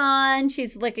glasses on.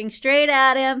 She's looking straight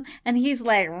at him, and he's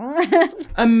like,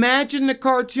 Imagine the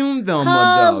cartoon Velma,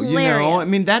 though. You know, Hilarious. I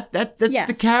mean that's Yes.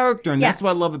 the character, and that's Yes. what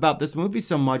I love about this movie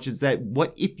so much is that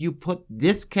what if you put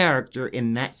this character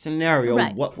in that scenario?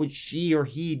 Right. What would she or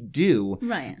he do?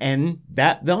 Right. And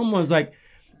that Velma was like,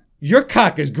 "Your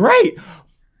cock is great."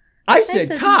 I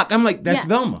said cock. I'm like, that's Yeah.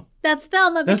 Velma. That's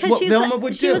Velma That's because what Velma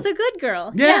would she do. was a good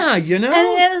girl. Yeah, you know,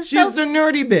 And it was she's so- a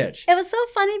nerdy bitch. It was so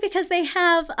funny because they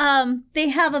have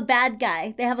a bad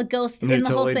guy. They have a ghost They in the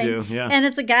totally whole thing. do, yeah. And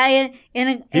it's a guy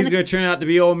He's gonna turn out to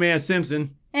be Old Man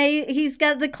Simpson. he's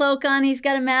got the cloak on, he's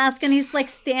got a mask, and he's like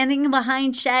standing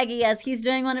behind Shaggy as he's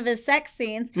doing one of his sex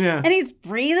scenes. Yeah. And he's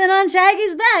breathing on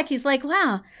Shaggy's back. He's like,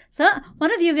 "Wow, so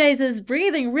one of you guys is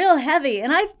breathing real heavy."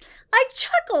 And I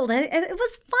chuckled. It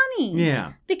was funny.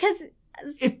 Yeah. Because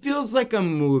It feels like a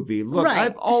movie. Look, Right.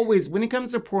 I've always, when it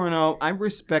comes to porno, I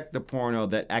respect the porno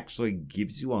that actually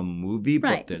gives you a movie,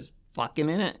 Right. but there's fucking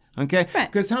in it. Okay?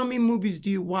 Right. Because how many movies do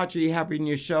you watch or you have in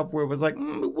your shelf where it was like,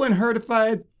 it wouldn't hurt if I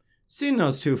had seen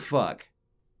those two fuck?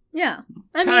 yeah.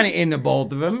 I Kind mean, of into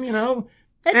both of them, you know?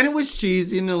 It's- And it was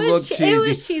cheesy and it was looked che- cheesy. it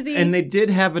was cheesy. And they did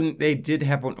have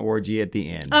an orgy at the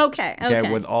end. okay.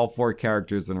 With all four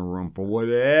characters in a room. For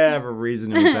whatever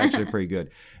reason, it was actually pretty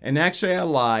good. And actually, I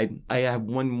lied. I have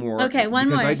one more. Okay, one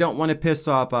because more. I don't want to piss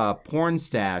off Porn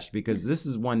Stash because this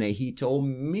is one that he told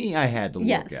me I had to look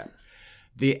Yes. at.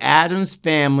 The Addams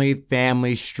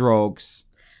Family Strokes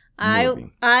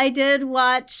movie. I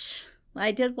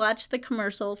did watch the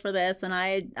commercial for this, and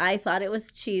I thought it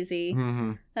was cheesy.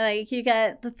 Mhm. Like, you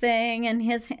got the thing, and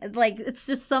it's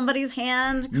just somebody's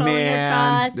hand crawling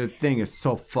Man, across. the thing is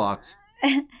so fucked.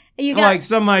 You got, Like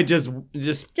somebody just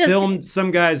filmed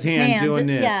some guy's hand hand, doing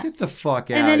this. yeah. Get the fuck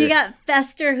out and then of you here. got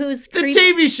Fester, who's The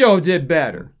TV show did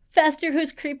better.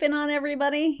 creeping on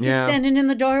everybody. Yeah. He's standing in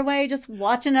the doorway, just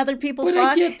watching other people But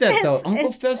fuck. I get that though. It's- Uncle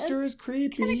it's- Fester is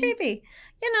creepy. Kind of creepy,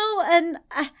 and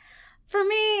for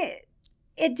me,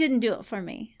 it didn't do it for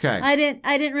me. Okay. I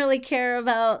didn't really care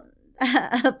about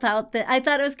the. I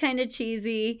thought it was kind of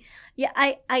cheesy. Yeah,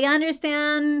 I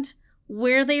understand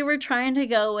where they were trying to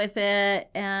go with it,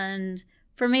 and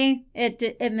for me,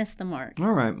 it missed the mark.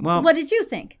 All right. Well, What did you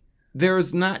think?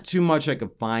 there's not too much I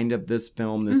could find of this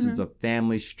film. This Mm-hmm. is a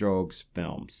Family Strokes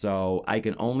film. So I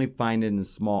can only find it in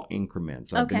small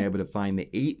increments. I've been Okay. able to find the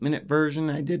 8-minute version.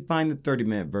 I did find the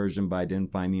 30-minute version, but I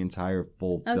didn't find the entire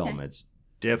full film. Okay. It's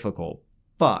difficult.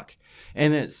 Fuck.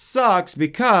 And it sucks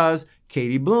because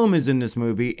Katie Bloom is in this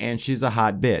movie and she's a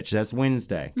hot bitch. That's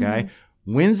Wednesday. Okay.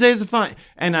 Wednesday's a fun.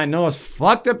 And I know it's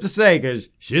fucked up to say because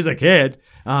she's a kid.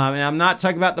 And I'm not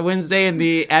talking about the Wednesday in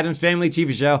the Addams Family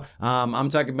TV show. I'm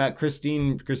talking about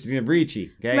Christina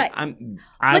Ricci. Okay, Right.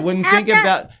 I But wouldn't at think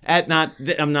that-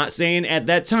 about I'm not saying at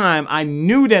that time. I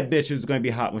knew that bitch was going to be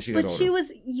hot when she got But older. she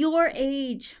was your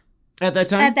age at that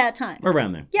time. at that time.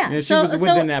 Around there. Yeah, she was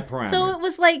within that parameter. So it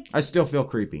was like, I still feel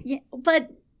creepy. yeah,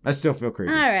 but I still feel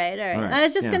creepy. all right. All right, I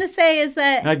was just yeah. gonna say is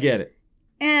that I get it.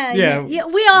 yeah, Yeah,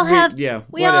 we all have we all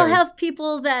whatever. have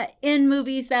people that in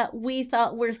movies that we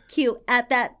thought were cute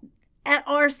at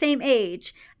our same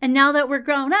age, and now that we're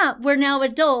grown up, we're now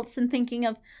adults and thinking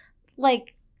of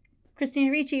like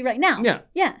Christina Ricci right now.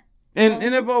 Yeah.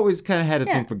 And I've always kind of had a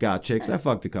thing for goth chicks. I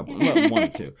fucked a couple, well, one or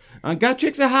two. Goth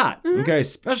chicks are hot, Mm-hmm. okay?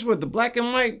 Especially with the black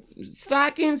and white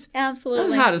stockings.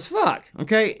 Absolutely. That's hot as fuck,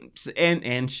 okay?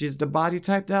 And she's the body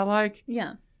type that I like.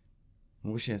 Yeah. I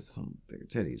wish she had some bigger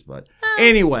titties, but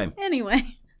anyway.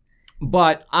 Anyway.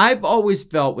 But I've always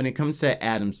felt when it comes to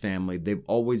Addams Family, they've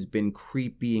always been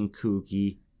creepy and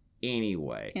kooky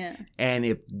anyway. Yeah. And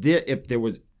if there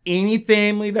was any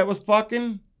family that was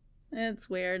fucking, It's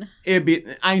weird. it'd be.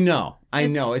 I know. It's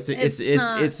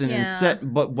not- It's an yeah.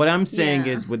 inset. But what I'm saying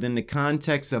Yeah. is within the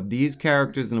context of these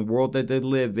characters and the world that they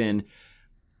live in.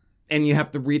 And you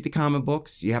have to read the comic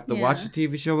books. You have to watch Yeah. the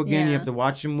TV show again. You Yeah. have to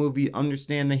watch the movie.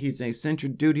 Understand that he's an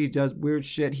eccentric dude. He does weird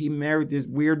shit. He married this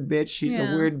weird bitch. She's a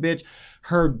Yeah. weird bitch.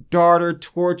 Her daughter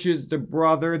tortures the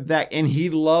brother and he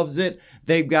loves it.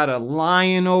 They've got a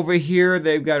lion over here.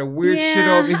 They've got a weird shit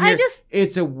Yeah, over here.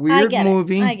 It's a weird I get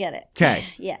movie. It. I get it. Okay.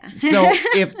 Yeah. So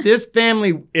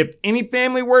if any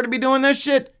family were to be doing that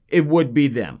shit, it would be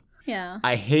them. Yeah.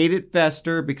 I hated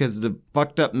Fester because of the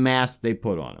fucked up mask they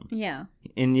put on him. Yeah.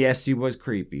 And yes, he was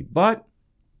creepy, but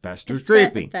Fester's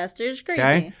creepy. Fester's creepy.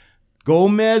 Okay?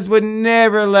 Gomez would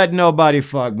never let nobody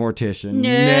fuck Morticia. No,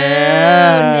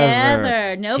 Never.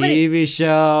 never. Nobody, TV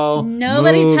show,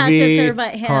 nobody movie, touches her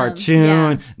but him. cartoon. Yeah.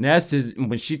 And that's his.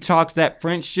 When she talks that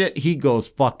French shit, he goes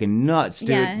fucking nuts, dude.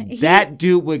 Yeah, that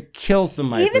dude would kill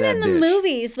somebody. Even for that in the bitch.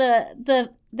 movies,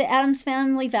 the Addams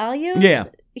Family Values. Yeah.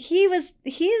 He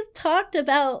talked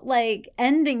about like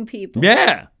ending people.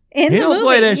 Yeah. In He the don't movie.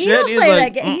 play that He shit. don't He's play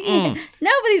like, that game.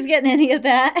 Nobody's getting any of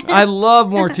that. I love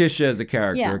Morticia as a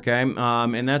character, Yeah. okay?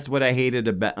 And that's what I hated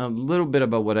about, a little bit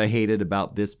about what I hated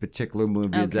about this particular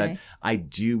movie is that Okay. I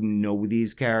do know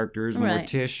these characters. Right.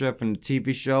 Morticia from the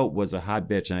TV show was a hot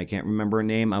bitch, and I can't remember her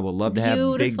name. I would love to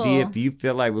have Big D. Beautiful. If you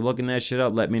feel like we're looking that shit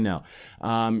up, let me know.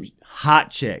 Hot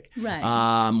chick. Right.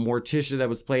 Morticia that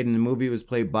was played in the movie was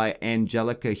played by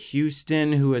Angelica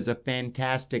Houston, who is a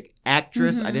fantastic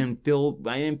actress. Mm-hmm. I didn't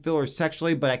feel her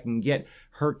sexually, but I can get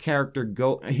her character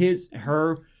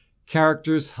her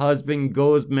character's husband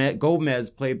Gomez,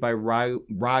 played by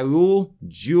Raul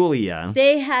Julia.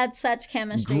 They had such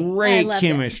chemistry. I Great loved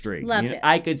chemistry. It. Loved You know, it.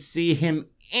 I could see him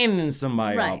ending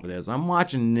somebody Right. off of this. I'm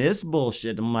watching this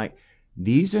bullshit. I'm like,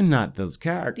 these are not those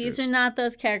characters. These are not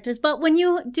those characters. But when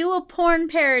you do a porn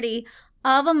parody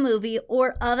of a movie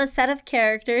or of a set of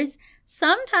characters,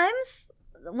 sometimes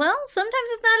it's not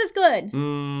as good.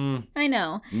 I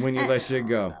know. When you let shit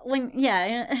go.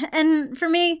 And for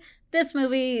me, this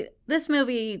movie,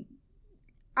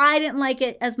 I didn't like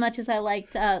it as much as I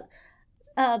liked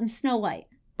Snow White.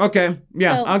 Okay.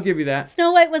 Yeah, So- I'll give you that.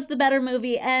 Snow White was the better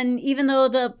movie, and even though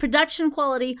the production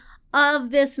quality of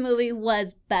this movie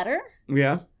was better,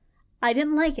 Yeah. I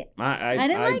didn't like it. I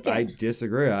didn't like it. I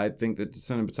disagree. I think that the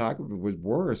cinematography was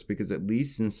worse because at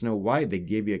least in Snow White they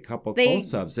gave you a couple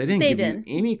close-ups. They didn't give you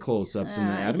any close-ups in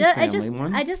the Addams Family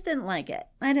one. I just didn't like it.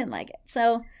 I didn't like it.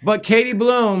 So But Katie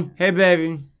Bloom, hey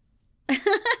baby,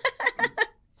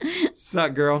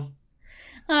 suck girl.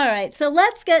 all right, so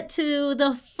let's get to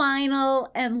the final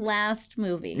and last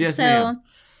movie. Yes, so, ma'am.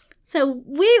 So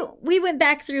we went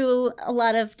back through a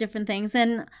lot of different things,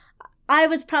 and I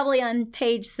was probably on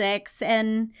page 6,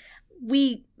 and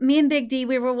me and Big D,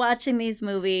 we were watching these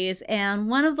movies, and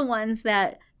one of the ones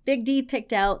that Big D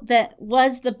picked out that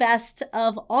was the best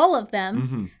of all of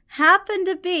them happened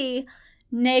to be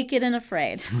Naked and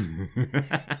Afraid.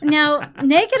 Now,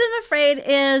 Naked and Afraid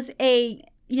is a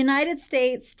United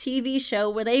States TV show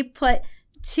where they put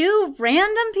two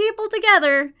random people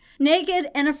together, naked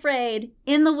and afraid,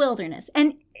 in the wilderness.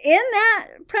 And in that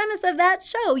premise of that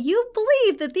show, you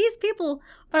believe that these people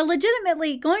are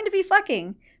legitimately going to be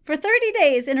fucking for 30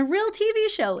 days in a real TV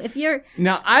show. If you're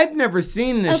Now, I've never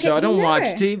seen this Okay, show. I don't never. watch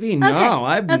TV. No,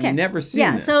 I've Okay. never seen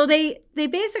yeah, this. so they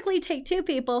basically take two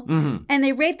people and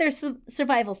they rate their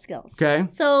survival skills. Okay.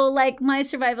 So like my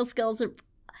survival skills are,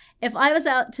 if I was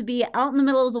out to be out in the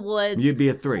middle of the woods, You'd be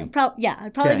a 3. I'd probably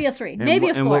Okay. be a 3, And maybe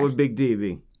wh- a 4. And what would Big D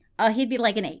be? He'd be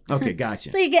like an 8. Okay,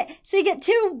 gotcha. So you get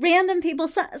two random people.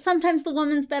 Sometimes the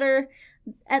woman's better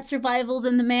at survival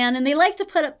than the man, and they like to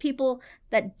put up people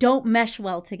that don't mesh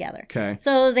well together. Okay.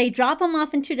 So they drop them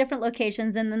off in two different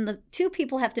locations, and then the two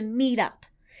people have to meet up.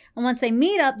 And once they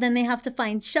meet up, then they have to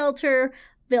find shelter,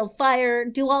 build fire,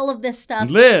 do all of this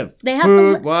stuff Live. They have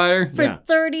Food, to li- water. for Yeah.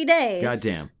 30 days.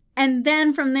 Goddamn. And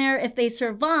then from there, if they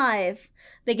survive,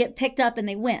 they get picked up and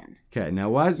they win Okay, now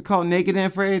why is it called Naked and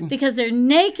Afraid? because they're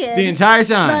naked The entire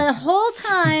time. the whole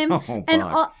time. Oh, and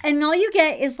fuck. all you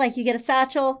get is like you get a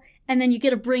satchel, and then you get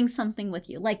to bring something with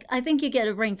you. Like I think you get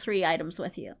to bring 3 items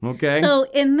with you. Okay. So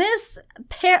in this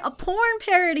a porn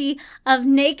parody of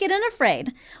Naked and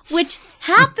Afraid, which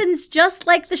happens just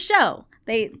like the show.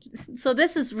 So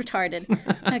this is retarded.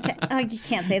 Okay. Oh, you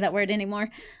can't say that word anymore.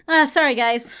 Sorry,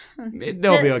 guys.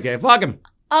 They'll be okay. Fuck him.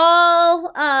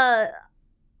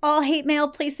 All hate mail,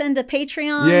 please send to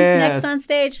Patreon Yes. next on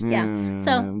stage. Yeah.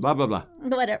 So blah, blah, blah.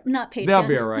 whatever, not Patreon. They'll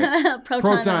be all right.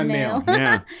 Proton mail.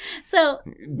 Yeah. So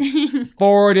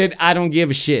Forwarded. I don't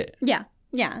give a shit. yeah.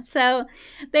 So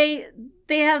they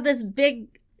have this big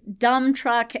dumb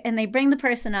truck, and they bring the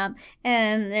person up,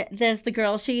 and there's the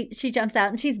girl. She jumps out,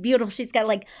 and she's beautiful. She's got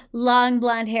like long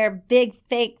blonde hair, big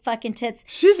fake fucking tits.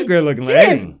 She's a good looking She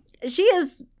lady.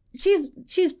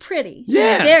 She's pretty.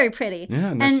 Yeah. She's very pretty.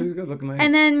 Yeah, no, And- she's a good looking lady.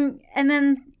 And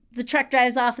then the truck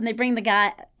drives off, and they bring the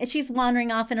guy. And she's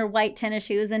wandering off in her white tennis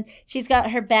shoes, and she's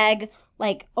got her bag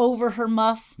like over her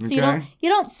muff. So Okay. you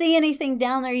don't see anything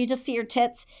down there. You just see her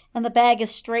tits, and the bag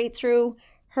is straight through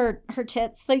her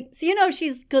tits. So you know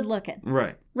she's good looking,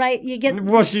 Right. right? You get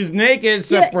Well, she's naked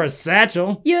except for a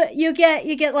satchel. you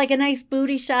get like a nice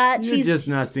booty shot. You're She's just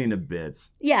not seeing the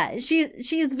bits. Yeah,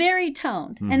 she's very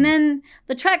toned. Mm-hmm. And then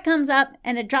the truck comes up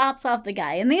and it drops off the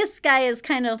guy. And this guy is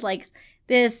kind of like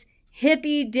this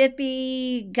hippy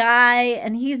dippy guy,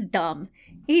 and he's dumb.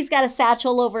 He's got a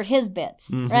satchel over his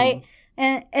bits, Mm-hmm. right?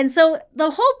 And so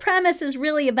the whole premise is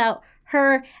really about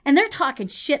her, and they're talking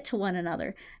shit to one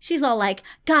another. She's all like,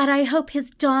 God, I hope his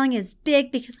dong is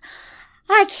big because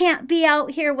I can't be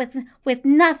out here with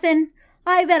nothing.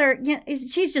 I better,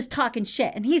 she's just talking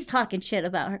shit, and he's talking shit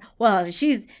about her. Well,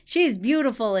 she's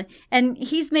beautiful, and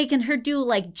he's making her do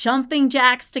like jumping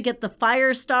jacks to get the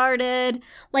fire started.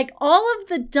 Like all of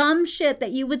the dumb shit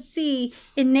that you would see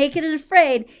in Naked and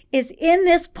Afraid is in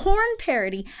this porn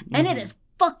parody, and it is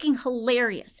fucking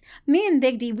hilarious. Me and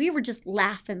Big D, we were just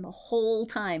laughing the whole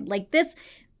time. Like this,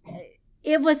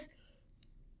 it was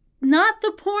not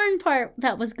the porn part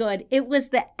that was good. It was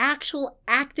the actual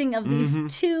acting of these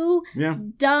two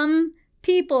dumb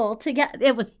people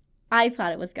together. I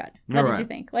thought it was good. What did you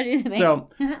think? What do you think? So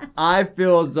I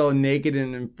feel as though Naked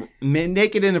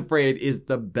and Afraid is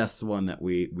the best one that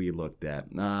we looked at.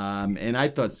 And I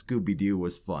thought Scooby-Doo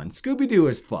was fun. Scooby-Doo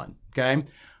is fun, okay?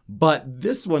 But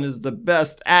this one is the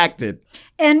best acted.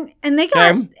 And they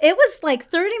got, it was like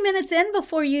 30 minutes in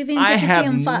before you even get to see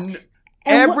them fuck.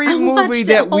 Every movie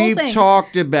that we've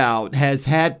talked about has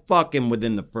had fucking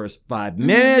within the first 5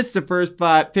 minutes, the first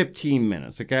 15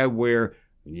 minutes, okay? Where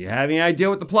you have any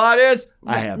idea what the plot is?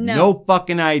 I have no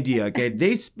fucking idea, okay?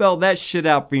 They spell that shit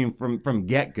out for you from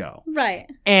get-go. Right.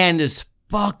 And it's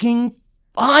fucking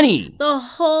funny. The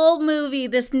whole movie,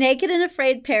 this Naked and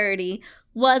Afraid parody,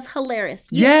 was hilarious.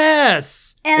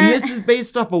 Yes. And this is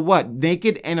based off of what?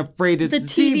 Naked and Afraid is the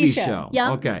TV show.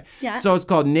 Yeah. Okay. Yeah. So it's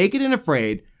called Naked and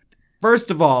Afraid.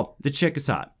 First of all, the chick is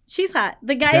hot. She's hot.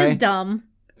 The guy is dumb.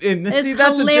 And see,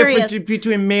 that's hilarious. The difference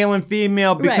between male and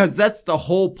female because that's the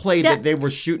whole play that they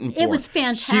were shooting for. It was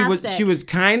fantastic. She was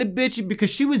kind of bitchy because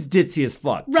she was ditzy as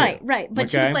fuck. Too, right. But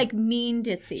she was like mean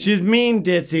ditzy. She's mean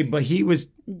ditzy, but he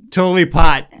was totally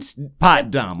pot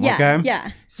dumb. Okay. Yeah.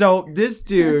 So this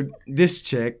dude, this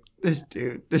chick,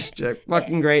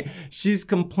 fucking great. She's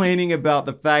complaining about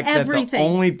the fact that the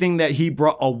only thing that he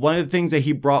brought, one of the things that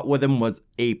he brought with him was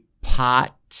a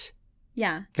pot.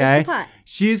 Yeah. Okay. Pot.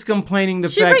 She's complaining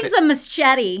she brings a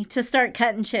machete to start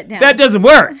cutting shit down. That doesn't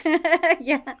work.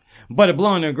 Yeah. But it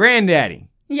belonged to her granddaddy.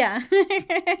 Yeah.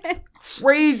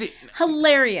 Crazy.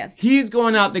 Hilarious. He's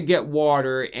going out to get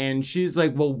water, and she's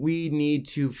like, well, we need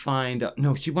to find...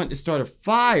 No, she wanted to start a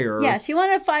fire. Yeah, she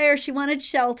wanted a fire. She wanted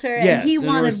shelter, and he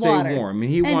wanted water. Stay warm,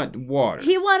 and he wanted water.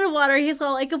 He wanted water. He's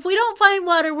all like, if we don't find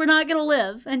water, we're not going to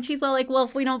live. And she's all like, well,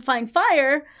 if we don't find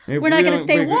fire, we're not going to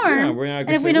stay warm. And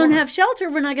if we don't have shelter,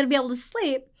 we're not going to be able to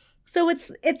sleep. So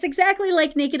it's exactly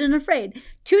like Naked and Afraid.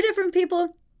 Two different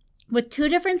people with two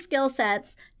different skill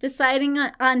sets deciding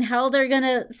on how they're going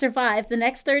to survive the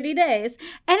next 30 days.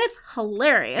 And it's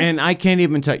hilarious. And I can't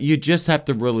even tell you. Just have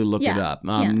to really look it up.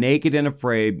 Naked and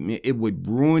Afraid, it would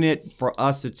ruin it for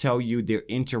us to tell you their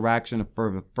interaction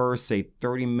for the first, say,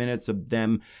 30 minutes of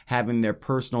them having their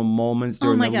personal moments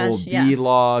during their little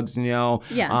vlogs,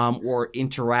 or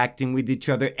interacting with each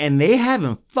other. And they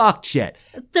haven't fucked yet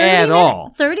at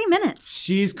all. 30 minutes.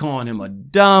 She's calling him a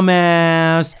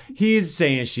dumbass. He's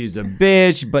saying she's a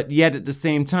bitch. But yet at the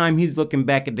same time, he's looking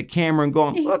back at the camera and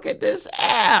going, look at this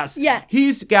ass. Yeah.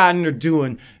 He's gotten her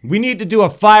doing, we need to do a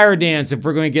fire dance if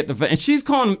we're going to get the, and she's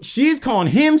calling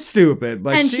him stupid,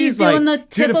 but she's like, doing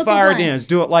do the fire dance,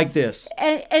 do it like this.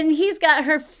 And he's got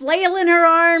her flailing her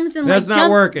arms and that's not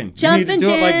working. You need to do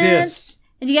it like this.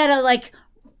 And you got to like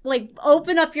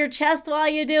open up your chest while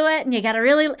you do it, and you got to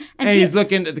really. And he's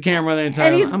looking at the camera the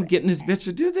entire time. I'm getting this bitch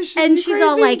to do this shit. And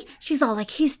she's all like,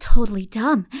 he's totally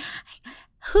dumb.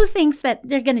 Who thinks that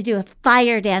they're going to do a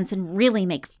fire dance and really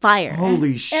make fire?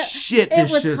 Holy shit, this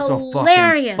shit's so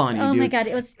fucking funny, dude. Oh my God,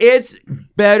 it's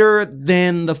better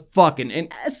than the fucking.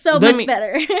 And so much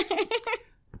better.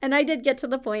 And I did get to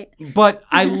the point. But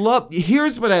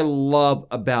here's what I love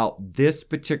about this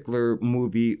particular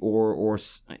movie, or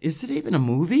is it even a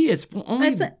movie? It's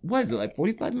only, what is it, like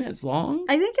 45 minutes long?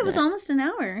 I think it was almost an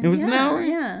hour. It was an hour?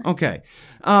 Yeah. Okay.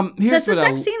 Because the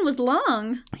sex scene was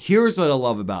long. Here's what I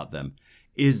love about them,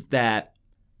 is that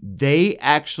they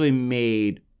actually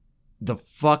made the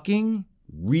fucking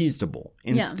reasonable.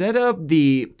 Instead of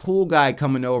the pool guy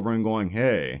coming over and going,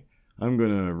 hey, I'm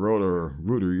going to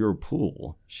rotor your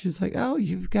pool. She's like, oh,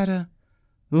 you've got a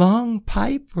long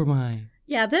pipe for my...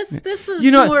 Yeah, this was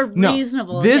more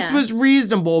reasonable. This was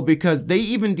reasonable because they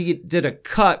even did a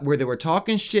cut where they were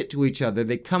talking shit to each other.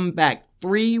 They come back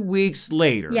 3 weeks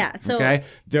later. Yeah, so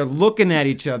they're looking at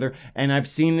each other, and I've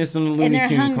seen this in the Looney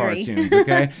Tune cartoons.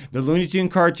 Okay, the Looney Tune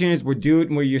cartoons where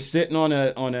you're sitting on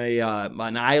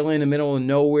an island in the middle of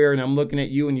nowhere, and I'm looking at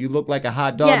you, and you look like a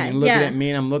hot dog, and you're looking at me,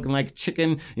 and I'm looking like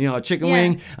chicken, a chicken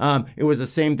wing. It was the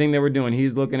same thing they were doing.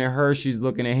 He's looking at her, she's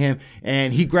looking at him,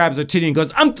 and he grabs her titty and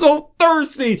goes, "I'm so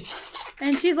thirsty."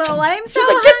 And she's all, I'm so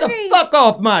She's like, hungry. get the fuck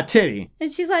off my titty.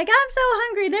 And she's like, I'm so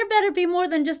hungry. There better be more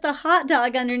than just a hot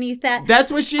dog underneath that.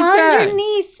 That's what she said.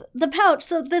 Underneath the pouch.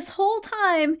 So this whole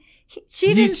time,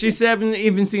 she hasn't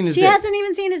even seen his dick. She hasn't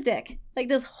even seen his dick. Like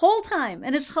this whole time.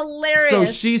 And it's hilarious. So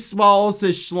she swallows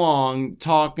his schlong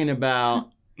talking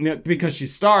about, because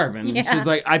she's starving. Yeah. She's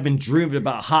like, I've been dreaming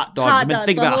about hot dogs. I've been dogs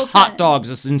thinking the about whole hot time. dogs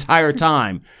this entire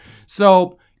time.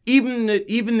 So even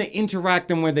the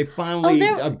interacting where they finally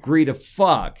agree to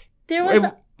fuck. There was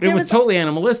It was totally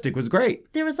animalistic. It was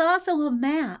great. There was also a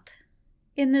map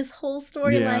in this whole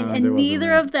storyline, Yeah, there and was a neither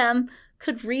map. of them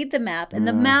could read the map, and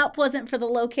the map wasn't for the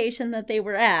location that they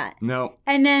were at. No.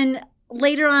 And then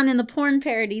later on in the porn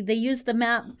parody, they used the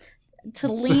map to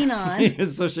lean on.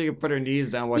 So she could put her knees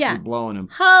down while she's blowing him.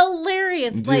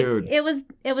 Hilarious. Dude. Like it was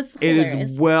hilarious. It is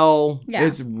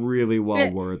it's really well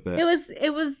worth it.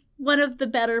 It was one of the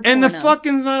better And the pornos.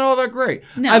 fucking's not all that great.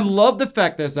 No. I love the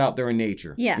fact that it's out there in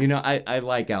nature. Yeah. You know, I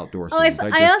like outdoor Oh, scenes.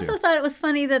 I also thought it was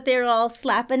funny that they're all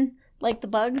slapping like the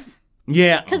bugs.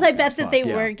 Yeah. Because I bet that they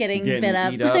were getting bit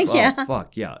up. Eat up. Yeah. Oh,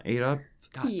 fuck yeah. Ate up?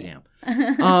 God Yeah.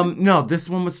 damn. No, this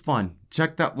one was fun.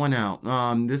 Check that one out.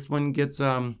 This one gets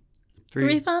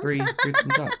Three thumbs? three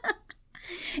thumbs up.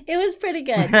 It was pretty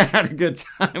good. I had a good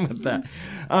time with that.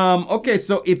 Okay,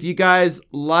 so if you guys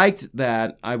liked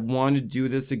that, I want to do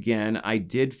this again. I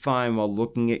did find while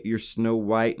looking at your Snow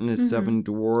White and the Seven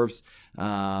Dwarfs,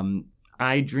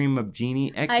 I Dream of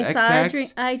Jeannie XXX. I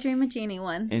saw I Dream of Jeannie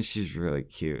one. And she's really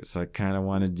cute. So I kind of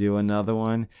want to do another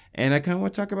one. And I kind of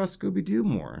want to talk about Scooby-Doo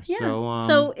more. Yeah.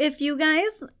 So if you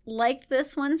guys liked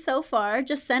this one so far,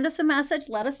 just send us a message.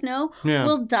 Let us know. Yeah.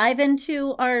 We'll dive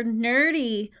into our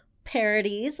nerdy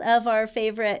parodies of our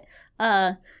favorite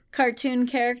cartoon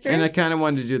characters. And I kind of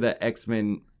wanted to do that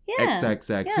X-Men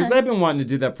XXX. Because I've been wanting to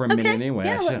do that for a minute anyway.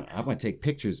 Yeah, Actually, I want to take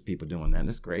pictures of people doing that.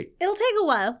 That's great. It'll take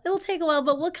a while,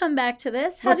 but we'll come back to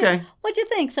this. What'd you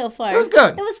think so far? It was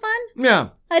good. It was fun? Yeah.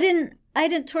 I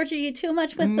didn't torture you too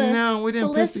much with the No, we didn't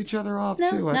the piss list. each other off, No,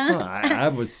 too. no. I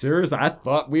was serious. I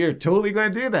thought we were totally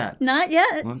going to do that. Not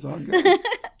yet. That's all good.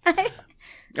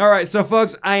 All right, so,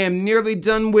 folks, I am nearly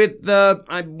done with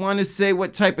I want to say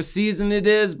what type of season it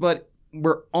is, but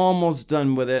we're almost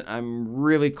done with it. I'm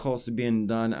really close to being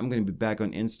done. I'm going to be back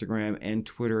on Instagram and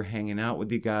Twitter hanging out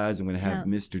with you guys. I'm going to have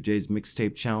Mr. J's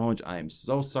Mixtape Challenge. I am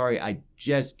so sorry. I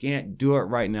just can't do it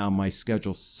right now. My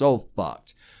schedule's so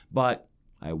fucked. But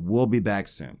I will be back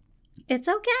soon. It's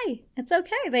okay. It's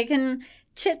okay. They can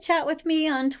chit-chat with me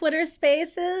on Twitter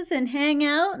Spaces and hang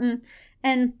out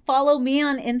and follow me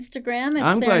on Instagram if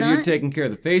I'm they're glad not. you're taking care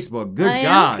of the Facebook. Good I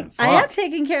God. am, Fuck. I am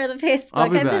taking care of the Facebook. I'll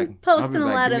be I've back. been posting I'll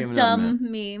be a back. lot Give me of another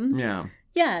dumb memes. Yeah.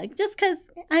 Yeah, just because,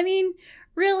 I mean,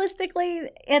 realistically,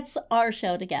 it's our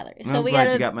show together. So I'm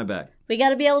glad you got my back. We got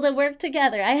to be able to work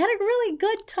together. I had a really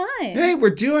good time. Hey, we're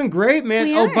doing great, man.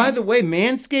 We Oh, are. by the way,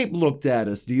 Manscaped looked at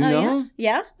us. Do you know?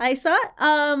 Yeah, I saw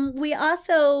it. We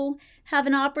also have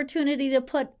an opportunity to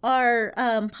put our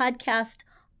podcast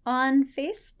on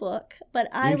Facebook, but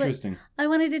Interesting. I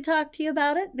wanted to talk to you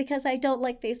about it because I don't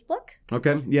like Facebook,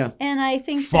 Okay, yeah. and I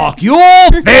think Fuck you,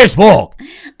 Facebook!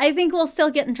 I think we'll still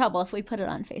get in trouble if we put it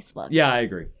on Facebook. Yeah, I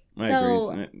agree. I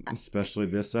So- agree. Especially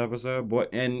this episode. Boy,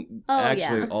 and Oh,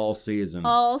 actually yeah. all season.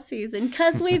 All season,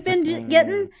 because we've been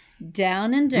getting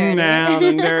down and dirty. Down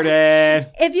and dirty.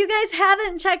 If you guys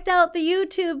haven't checked out the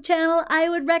YouTube channel, I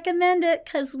would recommend it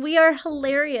because we are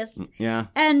hilarious. Yeah.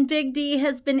 And Big D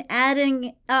has been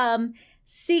adding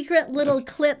secret little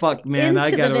clips Fuck, man, into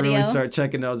I gotta the video. really start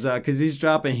checking those out because he's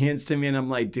dropping hints to me, and I'm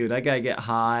like, dude, I gotta get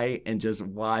high and just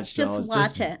watch Just those.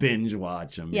 watch it. Binge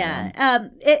watch them. Yeah,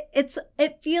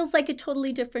 it feels like a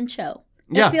totally different show.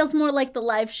 Yeah. It feels more like the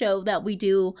live show that we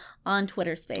do on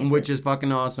Twitter Spaces. Which is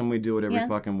fucking awesome. We do it every Yeah.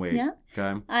 fucking week. Yeah.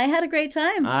 Okay. I had a great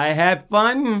time. I had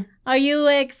fun. Are you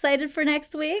excited for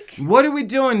next week? What are we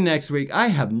doing next week? I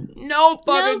have no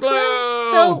fucking clue.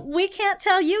 So we can't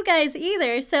tell you guys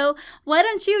either. So why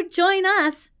don't you join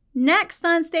us next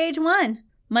on Stage 1?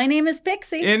 My name is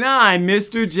Pixie. And I'm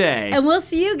Mr. J. And we'll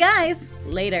see you guys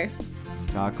later.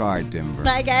 Talk hard, Denver.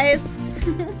 Bye, guys.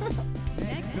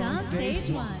 Next on Stage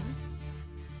 1.